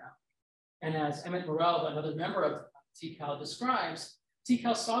common ground. And as Emmett Morrell, another member of TCAL, describes,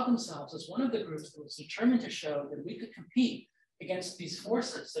 TCAL saw themselves as one of the groups that was determined to show that we could compete against these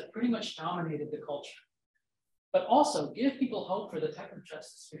forces that pretty much dominated the culture, but also give people hope for the type of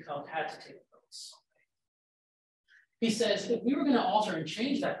justice we felt had to take place. He says, if we were going to alter and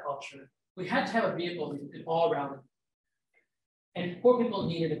change that culture, we had to have a vehicle that we could all rally. And poor people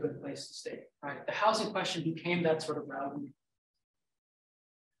needed a good place to stay, right? The housing question became that sort of rally.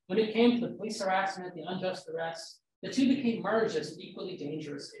 When it came to the police harassment, the unjust arrests, the 2 became merged as an equally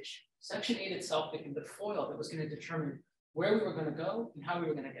dangerous issue. Section 8 itself became the foil that was going to determine where we were going to go and how we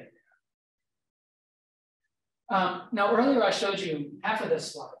were going to get there. Now, earlier I showed you half of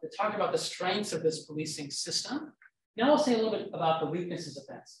this slide that talked about the strengths of this policing system Now I'll say a little bit about the weaknesses of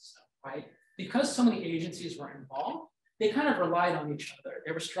that system, right? Because so many agencies were involved, they kind of relied on each other.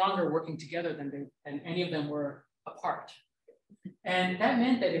 They were stronger working together than any of them were apart. And that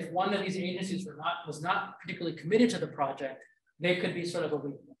meant that if one of these agencies was not particularly committed to the project, they could be sort of a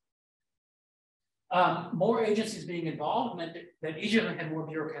weak link. More agencies being involved meant that each of them had more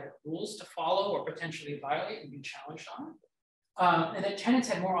bureaucratic rules to follow or potentially violate and be challenged on. And that tenants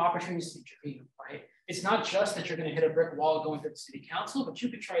had more opportunities to intervene, right? It's not just that you're going to hit a brick wall going to the city council, but you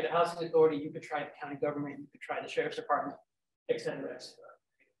could try the housing authority, you could try the county government, you could try the sheriff's department, et cetera, et cetera.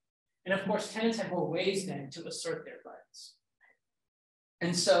 And of course, tenants have more ways then to assert their rights.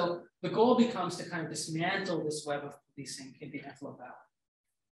 And so the goal becomes to kind of dismantle this web of policing in the Antelope Valley.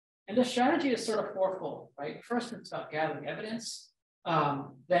 And the strategy is sort of fourfold, right? First, it's about gathering evidence,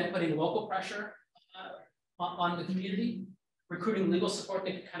 then putting local pressure on the community, recruiting legal support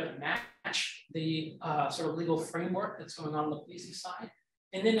that can kind of match the sort of legal framework that's going on the policing side,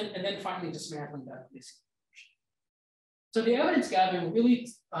 and then finally dismantling that policing. So the evidence gathering really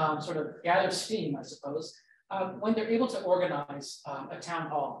sort of gathers steam, I suppose, when they're able to organize a town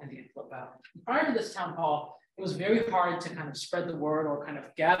hall in the Antelope Valley. Prior to this town hall, it was very hard to kind of spread the word or kind of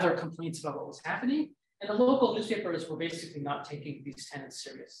gather complaints about what was happening. And the local newspapers were basically not taking these tenants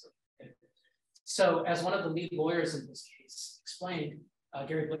seriously. So as one of the lead lawyers in this case explained,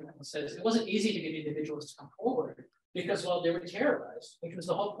 Gary Blickman says, it wasn't easy to get individuals to come forward because, well, they were terrorized, which was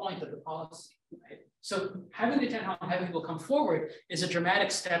the whole point of the policy, right? So having the town hall and having people come forward is a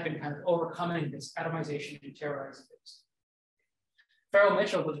dramatic step in kind of overcoming this atomization and terrorizing things. Farrell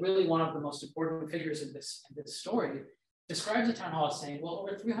Mitchell was really one of the most important figures in this story, describes the town hall as saying, well,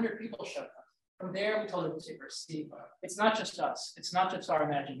 over 300 people showed up. From there, we told the newspapers, see, it's not just us, it's not just our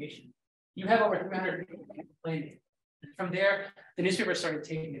imagination. You have over 300 people complaining. And from there, the newspaper started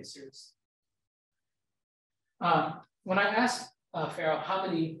taking it seriously. When I asked Farrell how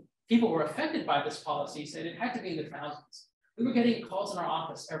many people were affected by this policy, he said it had to be in the thousands. We were getting calls in our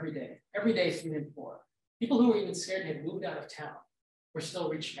office every day 3 and 4. People who were even scared had moved out of town were still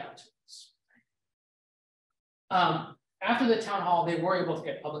reaching out to us. After the town hall, they were able to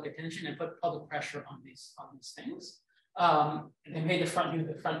get public attention and put public pressure on these things. They made the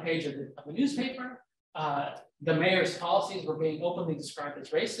front page of the newspaper. The mayor's policies were being openly described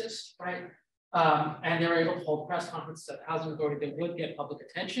as racist, right? And they were able to hold press conferences at the housing authority that would get public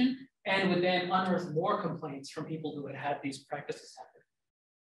attention and would then unearth more complaints from people who had had these practices happen.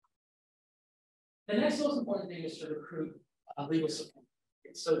 The next most important thing is to recruit legal support.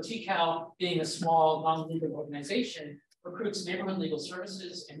 So TCAL, being a small non-legal organization, recruits neighborhood legal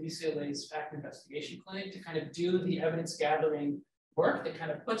services and UCLA's fact investigation clinic to kind of do the evidence gathering work that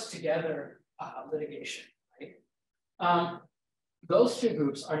kind of puts together litigation, right? Those two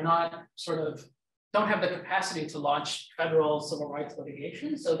groups are not don't have the capacity to launch federal civil rights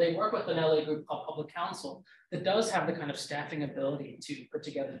litigation. So they work with an LA group called Public Counsel that does have the kind of staffing ability to put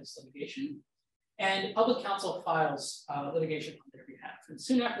together this litigation. And Public Counsel files litigation on their behalf. And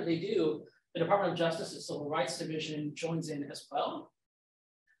soon after they do, the Department of Justice's Civil Rights Division joins in as well.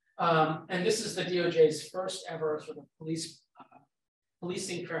 And this is the DOJ's first ever sort of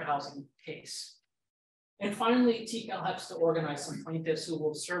policing fair housing case. And finally, TCAL helps to organize some plaintiffs who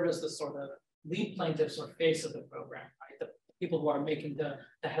will serve as the sort of lead plaintiffs or face of the program, right? The people who are making the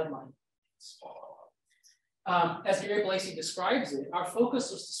headline. As Gary Blasey describes it, our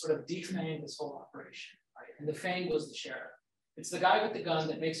focus was to sort of defang this whole operation, right? And the fang was the sheriff. It's the guy with the gun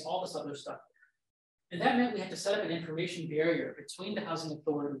that makes all this other stuff. And that meant we had to set up an information barrier between the housing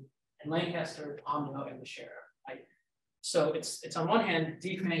authority and Lancaster, Omno, and the sheriff, right? So it's on one hand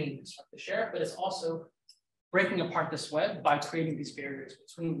defanging the sheriff, but it's also breaking apart this web by creating these barriers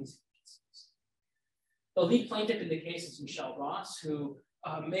between these agencies. The lead plaintiff in the case is Michelle Ross, who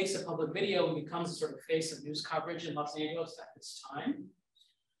makes a public video and becomes a sort of face of news coverage in Los Angeles at this time.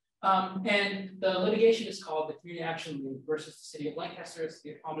 And the litigation is called the Community Action League versus the City of Lancaster,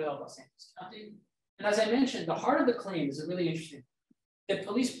 City of Palmdale, Los Angeles County. And as I mentioned, the heart of the claim is a really interesting, that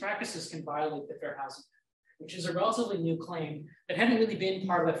police practices can violate the Fair Housing Act, which is a relatively new claim that hadn't really been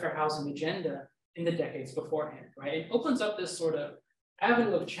part of the fair housing agenda in the decades beforehand, right? It opens up this sort of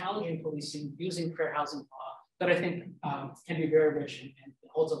avenue of challenging policing using fair housing law that I think can be very rich and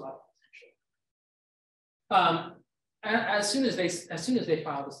holds a lot of potential. As soon as they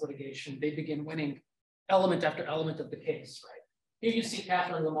file this litigation, they begin winning element after element of the case, right? Here you see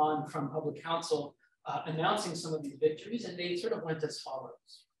Catherine Lamont from Public Counsel announcing some of these victories, and they sort of went as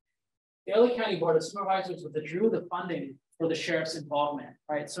follows. The LA County Board of Supervisors withdrew the funding for the sheriff's involvement,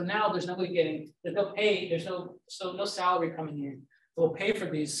 right? So now there's nobody getting, they'll pay, there's no salary coming in. They'll pay for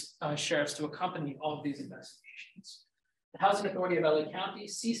these sheriffs to accompany all of these investigations. associations. The Housing Authority of LA County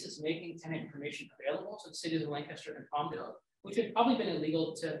ceases making tenant information available to the cities of Lancaster and Palmdale, which had probably been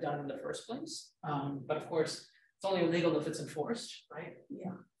illegal to have done in the first place. But of course, it's only illegal if it's enforced, right?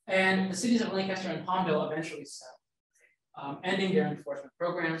 Yeah. And the cities of Lancaster and Palmdale eventually settled, ending their enforcement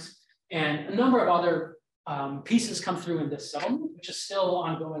programs. And a number of other pieces come through in this settlement, which is still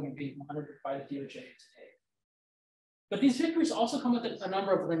ongoing and being monitored by the DOJ today. But these victories also come with a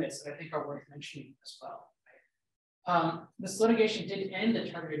number of limits that I think are worth mentioning as well. This litigation did end the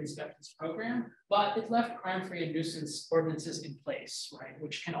targeted inspections program, but it left crime-free and nuisance ordinances in place, right,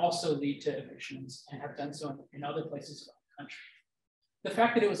 which can also lead to evictions and have done so in other places around the country. The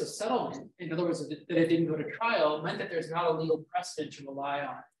fact that it was a settlement, in other words, that it didn't go to trial, meant that there's not a legal precedent to rely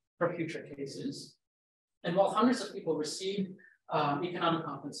on for future cases. And while hundreds of people received economic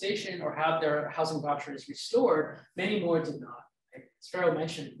compensation or have their housing vouchers restored, many more did not. Right? As Cheryl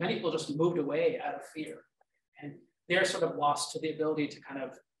mentioned, many people just moved away out of fear. And they're sort of lost to the ability to kind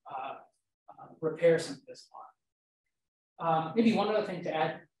of repair some of this harm. Maybe one other thing to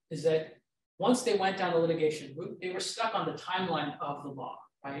add is that once they went down the litigation route, they were stuck on the timeline of the law,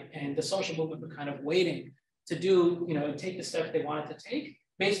 right? And the social movement were kind of waiting to do, take the steps they wanted to take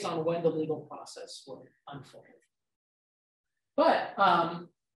based on when the legal process would unfold. But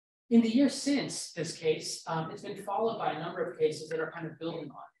in the years since this case, it's been followed by a number of cases that are kind of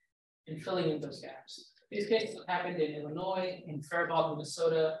building on and filling in those gaps. These cases have happened in Illinois, in Faribault,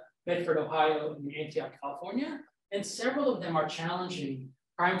 Minnesota, Bedford, Ohio, and Antioch, California, and several of them are challenging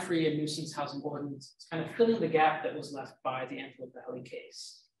crime-free and nuisance housing ordinances, kind of filling the gap that was left by the Antelope Valley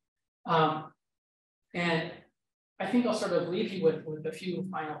case. And I think I'll sort of leave you with a few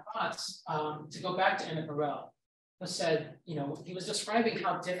final thoughts. To go back to Emmett Harrell, who said, he was describing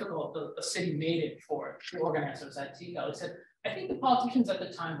how difficult the city made it for the organizers at TCAL. He said, I think the politicians at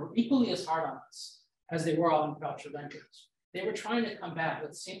the time were equally as hard on us as they were on voucher lenders. They were trying to combat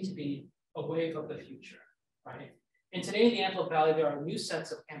what seemed to be a wave of the future, right? And today in the Antelope Valley, there are new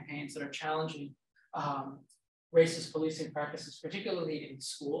sets of campaigns that are challenging racist policing practices, particularly in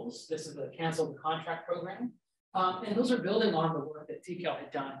schools. This is the Cancel the Contract program. And those are building on the work that TCAL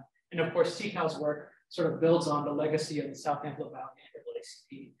had done. And of course, TCAL's work sort of builds on the legacy of the South Antelope Valley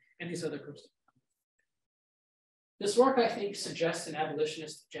NAACP and these other groups. This work, I think, suggests an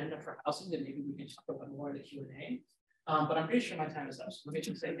abolitionist agenda for housing that maybe we can talk about more in the Q&A. But I'm pretty sure my time is up. So let me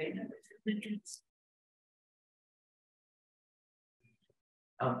just say thank you.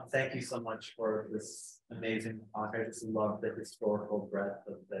 Thank you so much for this amazing talk. I just love the historical breadth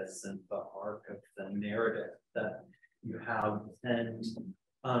of this and the arc of the narrative that you have. And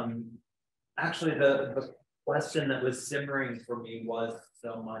actually, the question that was simmering for me was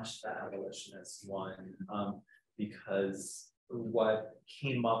so much the abolitionist one, because what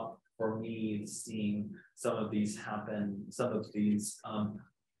came up for me seeing some of these happen, some of these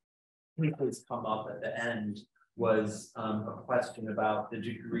things come up at the end, was a question about the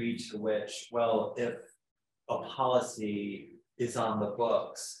degree to which, well, if a policy is on the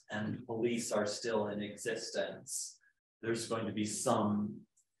books and police are still in existence, there's going to be some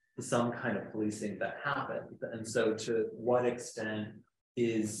kind of policing that happens. And so to what extent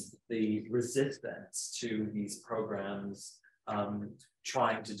is the resistance to these programs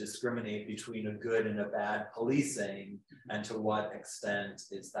trying to discriminate between a good and a bad policing, and to what extent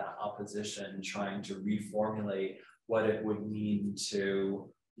is that opposition trying to reformulate what it would mean to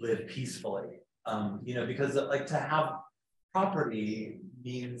live peacefully? Because like to have property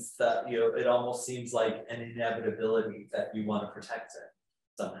means that, it almost seems like an inevitability that you want to protect it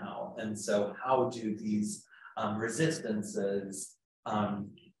somehow. And so how do these resistances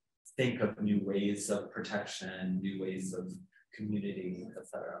think of new ways of protection, new ways of community,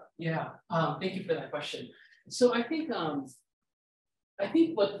 etc.? Yeah, thank you for that question. So I think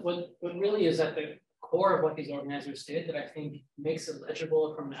what really is at the core of what these organizers did that I think makes it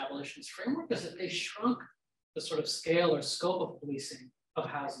legible from an abolitionist framework is that they shrunk the sort of scale or scope of policing of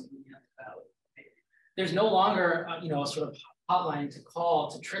housing in the Antelope Valley. There's no longer a sort of hotline to call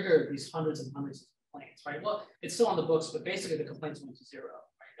to trigger these hundreds and hundreds of complaints, right? Well, it's still on the books, but basically the complaints went to zero,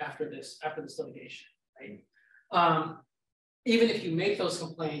 right? After this litigation, right? Even if you make those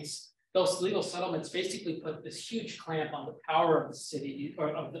complaints, those legal settlements basically put this huge clamp on the power of the city or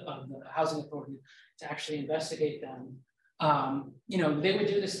of the housing authority to actually investigate them. They would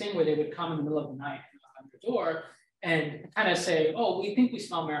do this thing where they would come in the middle of the night on your door and kind of say, "Oh, we think we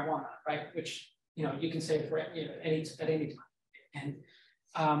smell marijuana," right? Which you can say for at any time.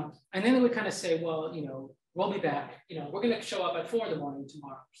 And then they would kind of say, "Well, we'll be back. We're going to show up at 4 in the morning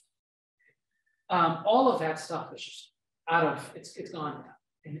tomorrow." All of that stuff is just it's gone now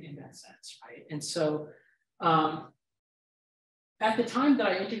in that sense, right? And so At the time that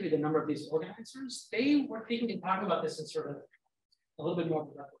I interviewed a number of these organizers, they were thinking and talking about this in sort of a little bit more of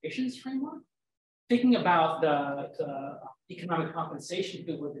a reparations framework, thinking about the economic compensation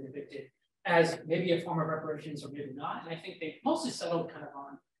who would have been evicted as maybe a form of reparations or maybe not. And I think they mostly settled kind of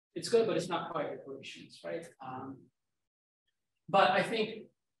on, it's good, but it's not quite reparations, right? But I think,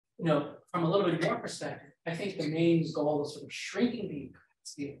 you know, from a little bit more perspective, I think the main goal of sort of shrinking the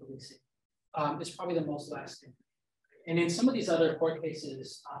capacity of policing is probably the most lasting. And in some of these other court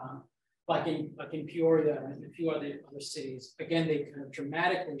cases, like in Peoria and a few other cities, again, they kind of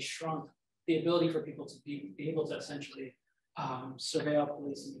dramatically shrunk the ability for people to be able to essentially surveil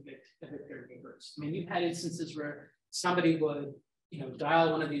police and evict their neighbors. I mean, you've had instances where somebody would, you know,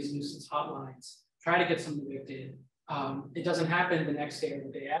 dial one of these nuisance hotlines, try to get someone evicted. It doesn't happen the next day or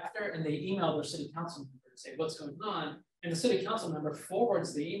the day after, and they email their city council member and say, what's going on? And the city council member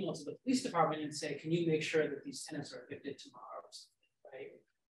forwards the email to the police department and say, can you make sure that these tenants are evicted tomorrow,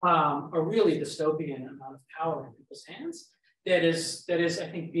 right? A really dystopian amount of power in people's hands that is, I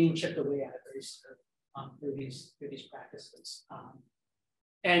think, being chipped away at very through these practices.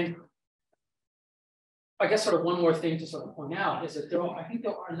 And I guess sort of one more thing to sort of point out is that I think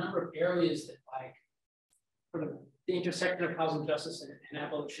there are a number of areas that, like, sort of the intersection of housing justice and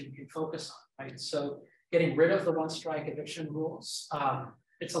abolition can focus on, right? So getting rid of the one strike eviction rules.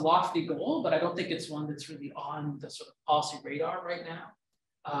 It's a lofty goal, but I don't think it's one that's really on the sort of policy radar right now.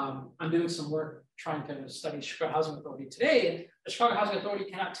 I'm doing some work trying to study Chicago Housing Authority today, and the Chicago Housing Authority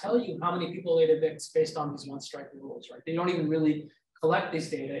cannot tell you how many people it evicts based on these one strike rules, right? They don't even really collect this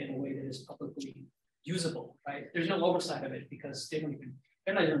data in a way that is publicly usable, right? There's no oversight of it because they're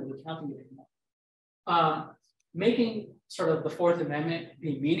not even really counting it anymore. Making sort of the Fourth Amendment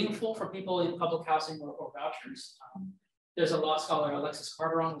be meaningful for people in public housing or vouchers. There's a law scholar, Alexis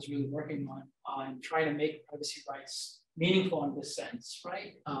Carteron, who's really working on trying to make privacy rights meaningful in this sense,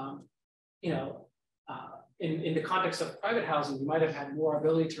 right? You know, in the context of private housing, you might have had more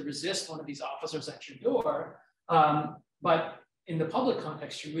ability to resist one of these officers at your door, but in the public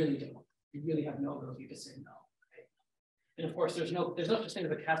context, you really don't. You really have no ability to say no. Right? And of course, there's no such thing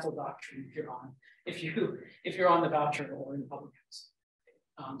as a castle doctrine if you're on the voucher or in public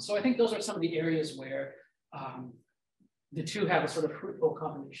housing. So I think those are some of the areas where the two have a sort of fruitful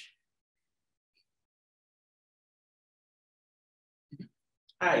combination.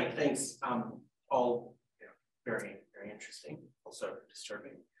 Hi, thanks. All very, very interesting, also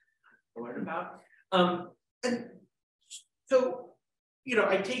disturbing to learn about. And so, you know,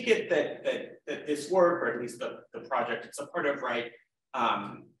 I take it that this work, or at least the project it's a part of, right,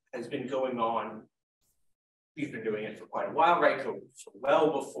 has been going on. We've been doing it for quite a while, right? So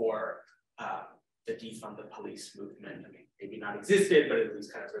well before the defund the police movement. I mean, maybe not existed, but at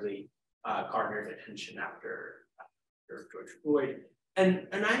least kind of really garnered attention after George Floyd. And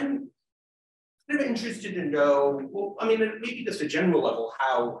I'm kind of interested to know, well, I mean, maybe just a general level,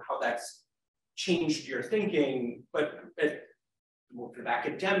 how that's changed your thinking, but at more kind of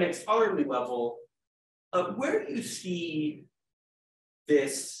academic, scholarly level, where do you see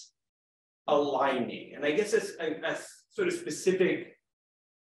this aligning? And I guess a sort of specific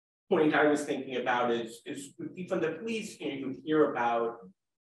point I was thinking about is with defund the police, you know, you hear about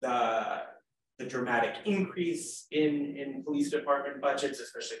the dramatic increase in police department budgets,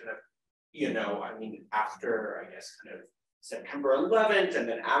 especially kind of, you know, I mean, after, I guess, kind of September 11th, and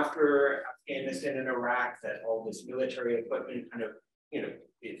then after Afghanistan and Iraq, that all this military equipment kind of, you know,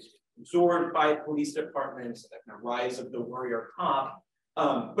 is absorbed by police departments, that kind of rise of the warrior cop.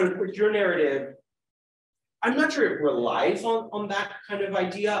 But of course, your narrative, I'm not sure it relies on that kind of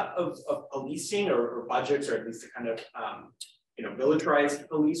idea of policing or budgets, or at least a kind of, you know, militarized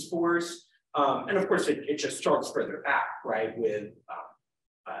police force. And of course, it just starts further back, right, with,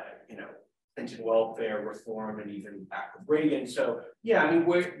 you know, Clinton welfare reform and even back with Reagan. So, yeah, I mean,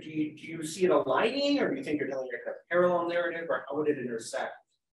 where do you see it aligning, or do you think you're telling a kind of parallel narrative, or how would it intersect?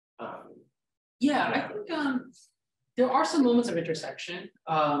 Yeah, I think there are some moments of intersection.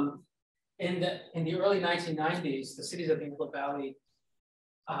 In the early 1990s, the cities of the Antelope Valley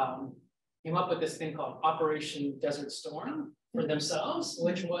came up with this thing called Operation Desert Storm for themselves,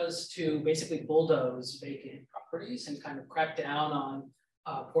 which was to basically bulldoze vacant properties and kind of crack down on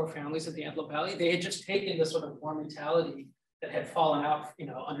poor families of the Antelope Valley. They had just taken the sort of war mentality that had fallen out, you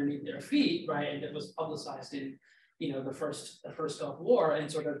know, underneath their feet, right, and it was publicized in, you know, the first Gulf War,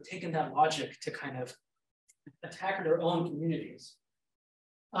 and sort of taken that logic to kind of attack their own communities.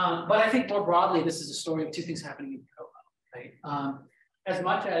 But I think more broadly, this is a story of two things happening in parallel, right? As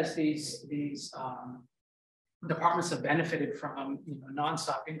much as these departments have benefited from, you know,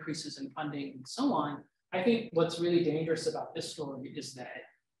 nonstop increases in funding and so on, I think what's really dangerous about this story is that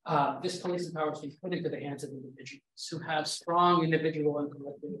this policing power is being put into the hands of individuals who have strong individual and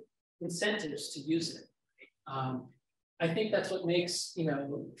collective incentives to use it. I think that's what makes,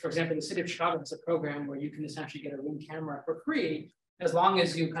 for example, the city of Chicago has a program where you can essentially get a Ring camera for free, as long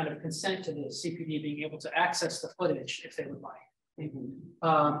as you kind of consent to the CPD being able to access the footage if they would like.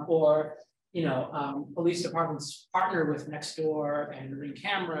 Or, police departments partner with Nextdoor and Ring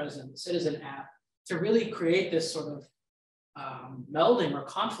cameras and the Citizen app to really create this sort of melding or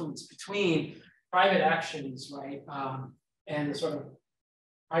confluence between private actions, right, and the sort of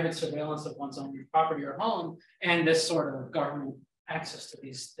private surveillance of one's own property or home, and this sort of government access to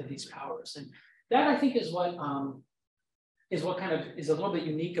these powers. And that, I think, is what kind of is a little bit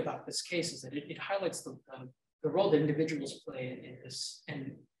unique about this case, is that it highlights the role that individuals play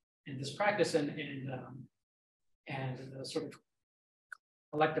in this practice and the sort of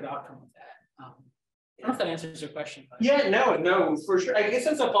collective outcome of that. I don't know if that answers your question. But... Yeah, no, for sure. I guess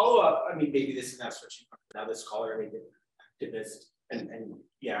as a follow-up, I mean, maybe this is not switching from now this scholar, maybe activist, and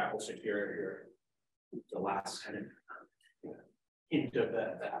yeah, also your the last kind of hint of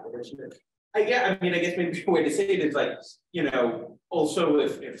the abolitionist. I guess maybe a way to say it is like, also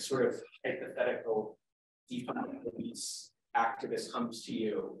if sort of hypothetical defund police activist comes to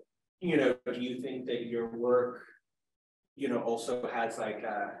you, do you think that your work, also has like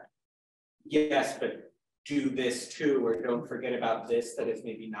yes, but do this too, or don't forget about this, that is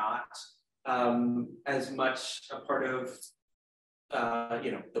maybe not as much a part of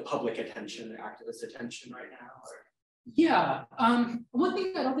the public attention, the activist attention right now? Or... Yeah, one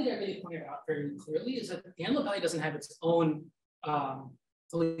thing I don't think I really pointed out very clearly is that the Antelope Valley doesn't have its own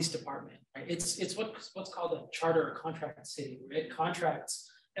police department, right? It's what's called a charter or contract city, where it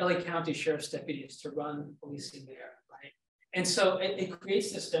contracts LA County Sheriff's deputies to run policing there, right? And so it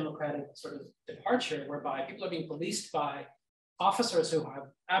creates this democratic sort of departure whereby people are being policed by officers who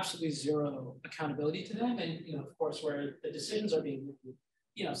have absolutely zero accountability to them, and of course, where the decisions are being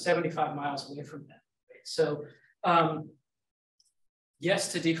made, 75 miles away from them. Right? So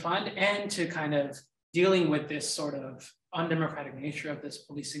yes, to defund and to kind of dealing with this sort of undemocratic nature of this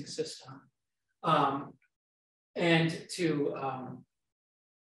policing system, and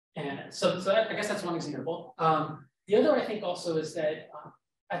so that, I guess that's one example. The other, I think, also is that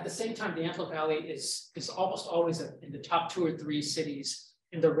at the same time, the Antelope Valley is almost always in the top 2 or 3 cities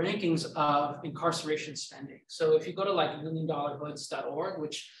in the rankings of incarceration spending. So if you go to like milliondollarhoods.org,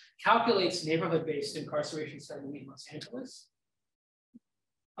 which calculates neighborhood-based incarceration spending in Los Angeles,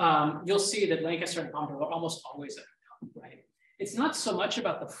 you'll see that Lancaster and Palmdale are almost always at the top, right? It's not so much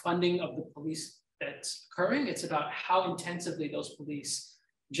about the funding of the police that's occurring, it's about how intensively those police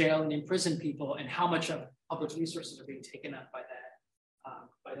jail and imprison people and how much of public resources are being taken up by that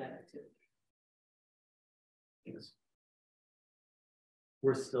activity. Thanks.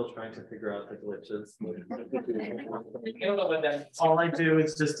 We're still trying to figure out the glitches. I don't know what that is. All I do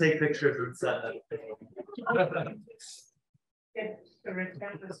is just take pictures and send them.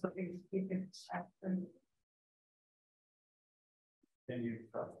 Can you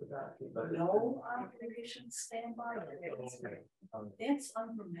trust that? No obligation stand by. It's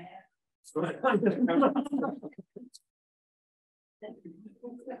undramatic. What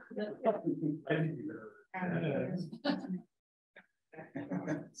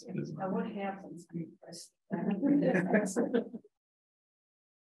happens?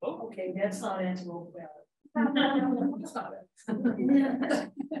 Okay, that's not Antelope Valley. That's not it.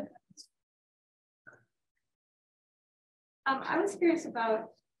 I was curious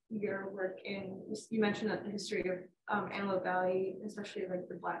about your work in, you mentioned that the history of Antelope Valley, especially like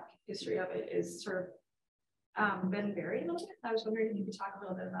the Black history of it, is sort of been buried a little bit. I was wondering if you could talk a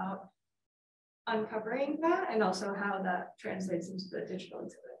little bit about uncovering that and also how that translates into the digital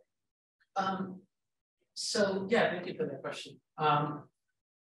exhibit. So yeah, thank you for that question.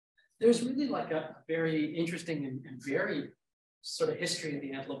 There's really like a very interesting and very sort of history of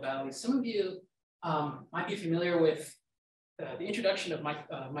the Antelope Valley. Some of you might be familiar with the introduction of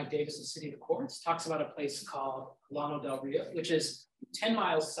Mike Davis's City of Courts. Talks about a place called Llano del Rio, which is 10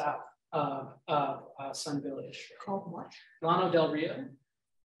 miles south of Sun Village. Called what? Llano del Rio.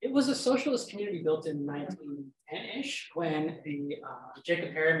 It was a socialist community built in 1910-ish when the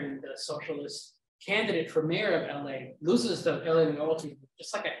Jacob Harriman, the socialist candidate for mayor of LA, loses the LA mayoralty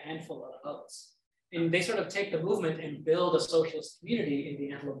just like a handful of votes. And they sort of take the movement and build a socialist community in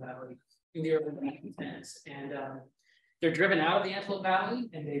the Antelope Valley in the early 1910s. And they're driven out of the Antelope Valley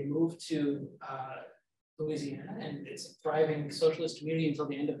and they move to Louisiana, and it's a thriving socialist community until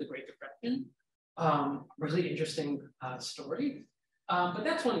the end of the Great Depression. Really interesting story. But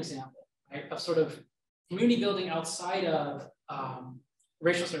that's one example, right, of sort of community building outside of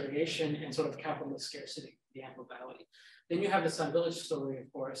racial segregation and sort of capitalist scarcity in the Antelope Valley. Then you have the Sun Village story,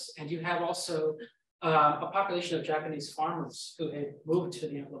 of course, and you have also a population of Japanese farmers who had moved to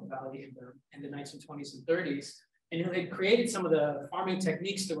the Antelope Valley in the 1920s and 30s, and who had created some of the farming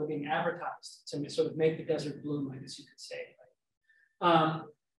techniques that were being advertised to sort of make the desert bloom, I guess you could say.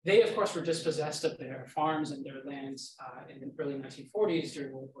 They, of course, were dispossessed of their farms and their lands in the early 1940s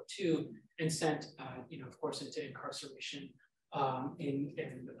during World War II, and sent, of course, into incarceration in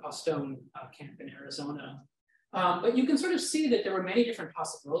the Costone camp in Arizona. But you can sort of see that there were many different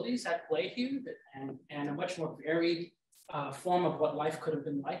possibilities at play here, and a much more varied form of what life could have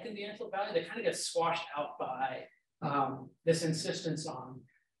been like in the Antelope Valley that kind of gets squashed out by this insistence on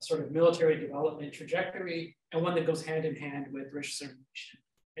sort of military development trajectory, and one that goes hand in hand with racial segregation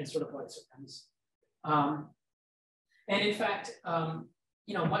and sort of white supremacy. And in fact,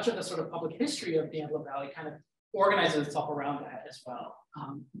 much of the sort of public history of the Antelope Valley kind of organizes itself around that as well.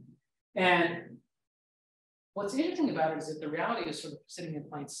 And what's interesting about it is that the reality is sort of sitting in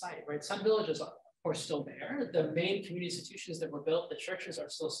plain sight, right? Sun Village is, of course, still there. The main community institutions that were built, the churches are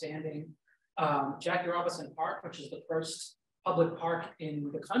still standing. Jackie Robinson Park, which is the first public park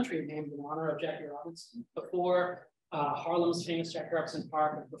in the country named in honor of Jackie Robinson, before Harlem's famous Jackie Robinson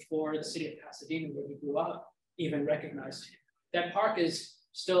Park, and before the city of Pasadena, where he grew up, even recognized him. That park is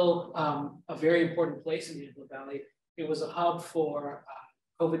still a very important place in the Antelope Valley. It was a hub for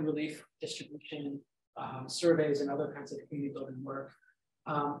COVID relief distribution, surveys, and other kinds of community building work.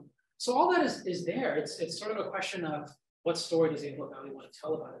 So all that is there. It's sort of a question of what story does the Antelope Valley want to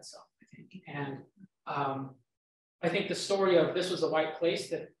tell about itself, I think. And I think the story of this was a white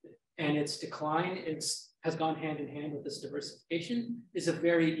place and its decline has gone hand in hand with this diversification is a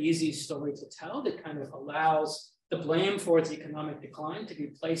very easy story to tell that kind of allows the blame for its economic decline to be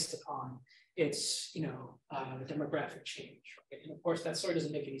placed upon its demographic change. Right? And of course, that story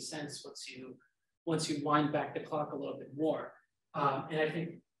doesn't make any sense once you wind back the clock a little bit more. And I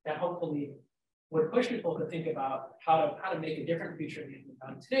think that hopefully would push people to think about how to make a different future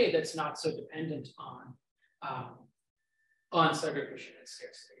today that's not so dependent on segregation and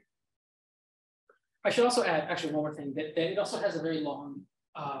scarcity. I should also add actually one more thing, that it also has a very long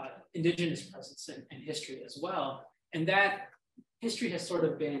indigenous presence and history as well. And that history has sort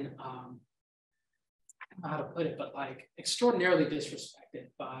of been, I don't know how to put it, but like extraordinarily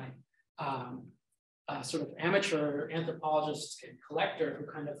disrespected by sort of amateur anthropologists and collector who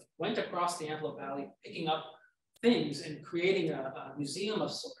kind of went across the Antelope Valley, picking up things and creating a museum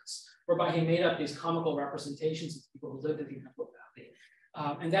of sorts, whereby he made up these comical representations of people who lived in the Antelope Valley.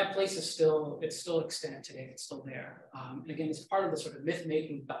 And that place is still extant today, it's still there. And again, it's part of the sort of myth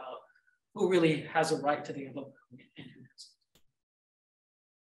making about who really has a right to the Antelope Valley and who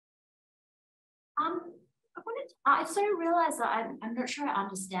doesn't. I sort of realized that I'm not sure I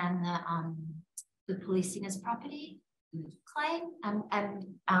understand the policing as property claim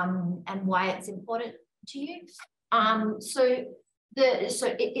and why it's important to you. So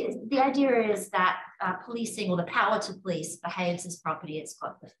the idea is that policing, or the power to police, behaves as property. It's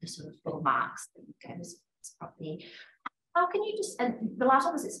got the sort of full marks that you gave as property. How can you and the last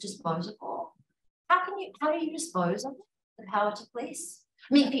one was it's disposable. How do you dispose of the power to police?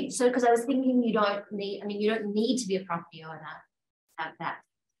 I mean, because I was thinking you don't need to be a property owner to have that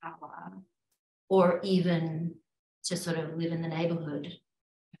power, or even to sort of live in the neighborhood,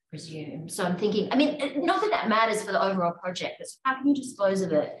 I presume. So I'm thinking, I mean, not that matters for the overall project, but how can you dispose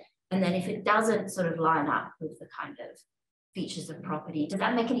of it? And then if it doesn't sort of line up with the kind of features of property, does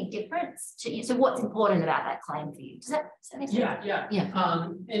that make any difference to you? So what's important about that claim for you? Does that make sense? Yeah.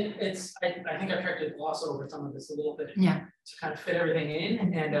 And it's, I think I tried to gloss over some of this a little bit to kind of fit everything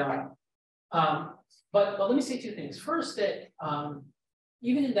in. And but let me say two things. First, that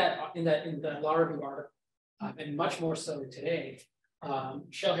even in the law review article, and much more so today,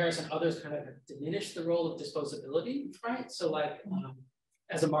 Cheryl Harris and others kind of diminished the role of disposability, right? So like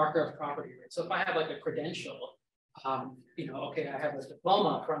as a marker of property, right? So if I have like a credential, okay, I have a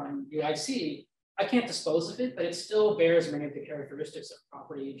diploma from UIC, I can't dispose of it, but it still bears many of the characteristics of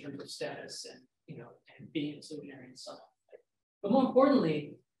property in terms of status and and being exclusionary and so on. But more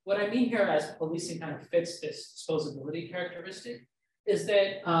importantly, what I mean here as policing kind of fits this disposability characteristic is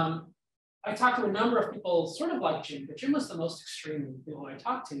that I talked to a number of people sort of like Jim, but Jim was the most extreme of the people I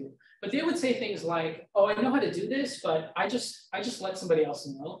talked to. But they would say things like, oh, I know how to do this, but I just let somebody else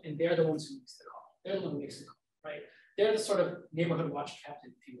know, and they're the ones who makes the call. They're the one who makes the call, right? They're the sort of neighborhood watch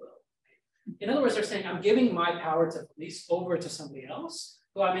captain, if you will. In other words, they're saying, I'm giving my power to police over to somebody else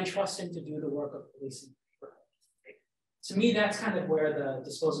who I'm entrusting to do the work of policing. Right? To me, that's kind of where the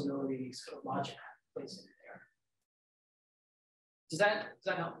disposability sort of logic happens. placing it there. Does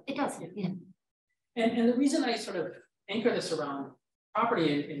that help? It does, yeah. And the reason I sort of anchor this around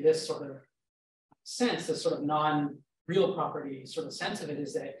property in this sort of sense, this sort of non-real property sort of sense of it,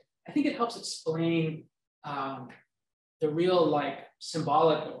 is that I think it helps explain the real like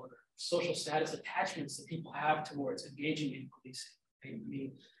symbolic or social status attachments that people have towards engaging in policing. I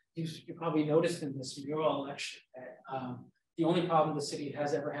mean, you probably noticed in this mayoral election that the only problem the city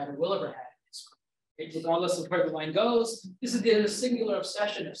has ever had or will ever have is crime. Regardless of where the line goes, this is the singular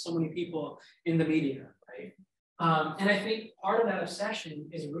obsession of so many people in the media, right? And I think part of that obsession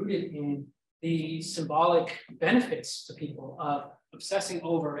is rooted in the symbolic benefits to people of obsessing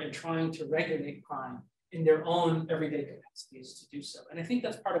over and trying to regulate crime in their own everyday capacities to do so. And I think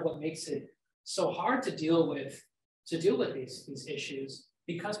that's part of what makes it so hard to deal with these issues,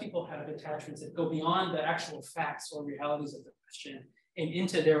 because people have attachments that go beyond the actual facts or realities of the question and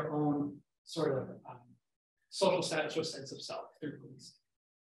into their own sort of social status or sense of self through policing.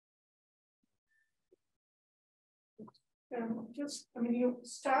 You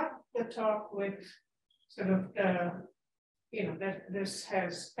start the talk with sort of that this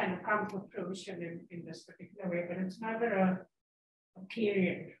has kind of come to fruition in this particular way, but it's never a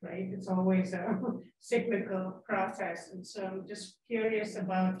period, right? It's always a cyclical process. And so I'm just curious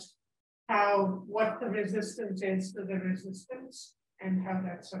about what the resistance is to the resistance and how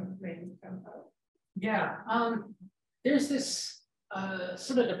that sort of may come out. Yeah, there's this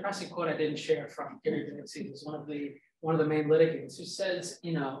sort of depressing quote I didn't share from Gary Bernstein, who's one of the main litigants, who says,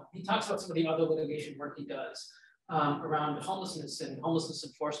 he talks about some of the other litigation work he does around homelessness and homelessness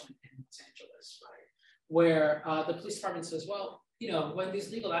enforcement in Los Angeles, right? Where the police department says, well, when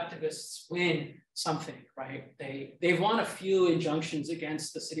these legal activists win something, right? They've won a few injunctions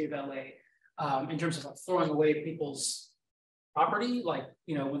against the city of LA in terms of like throwing away people's property, like,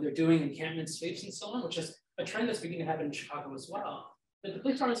 when they're doing encampment sweeps and so on, which is a trend that's beginning to happen in Chicago as well. But the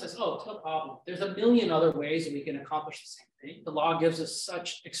police department says, oh, it's no problem. There's a million other ways that we can accomplish the same thing. The law gives us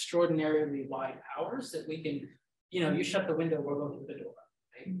such extraordinarily wide powers that we can, you shut the window, we'll go through the door,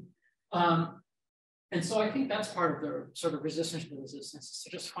 right? And so I think that's part of the sort of resistance to resistance, is to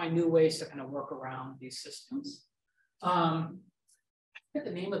just find new ways to kind of work around these systems. I forget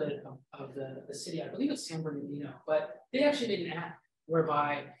the name of the city, I believe it's San Bernardino, but they actually did an app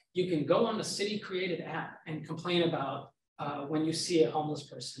whereby you can go on the city-created app and complain about when you see a homeless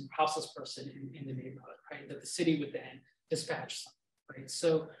person, houseless person in the neighborhood, right? That the city would then dispatch something, right?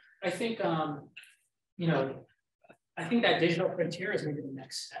 So I think, I think that digital frontier is maybe the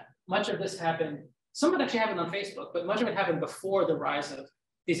next step. Much of this happened, some of it actually happened on Facebook, but much of it happened before the rise of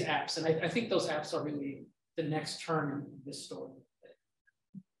these apps. And I think those apps are really the next turn in this story.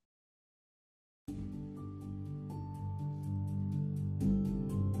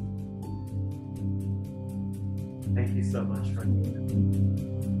 Thank you so much for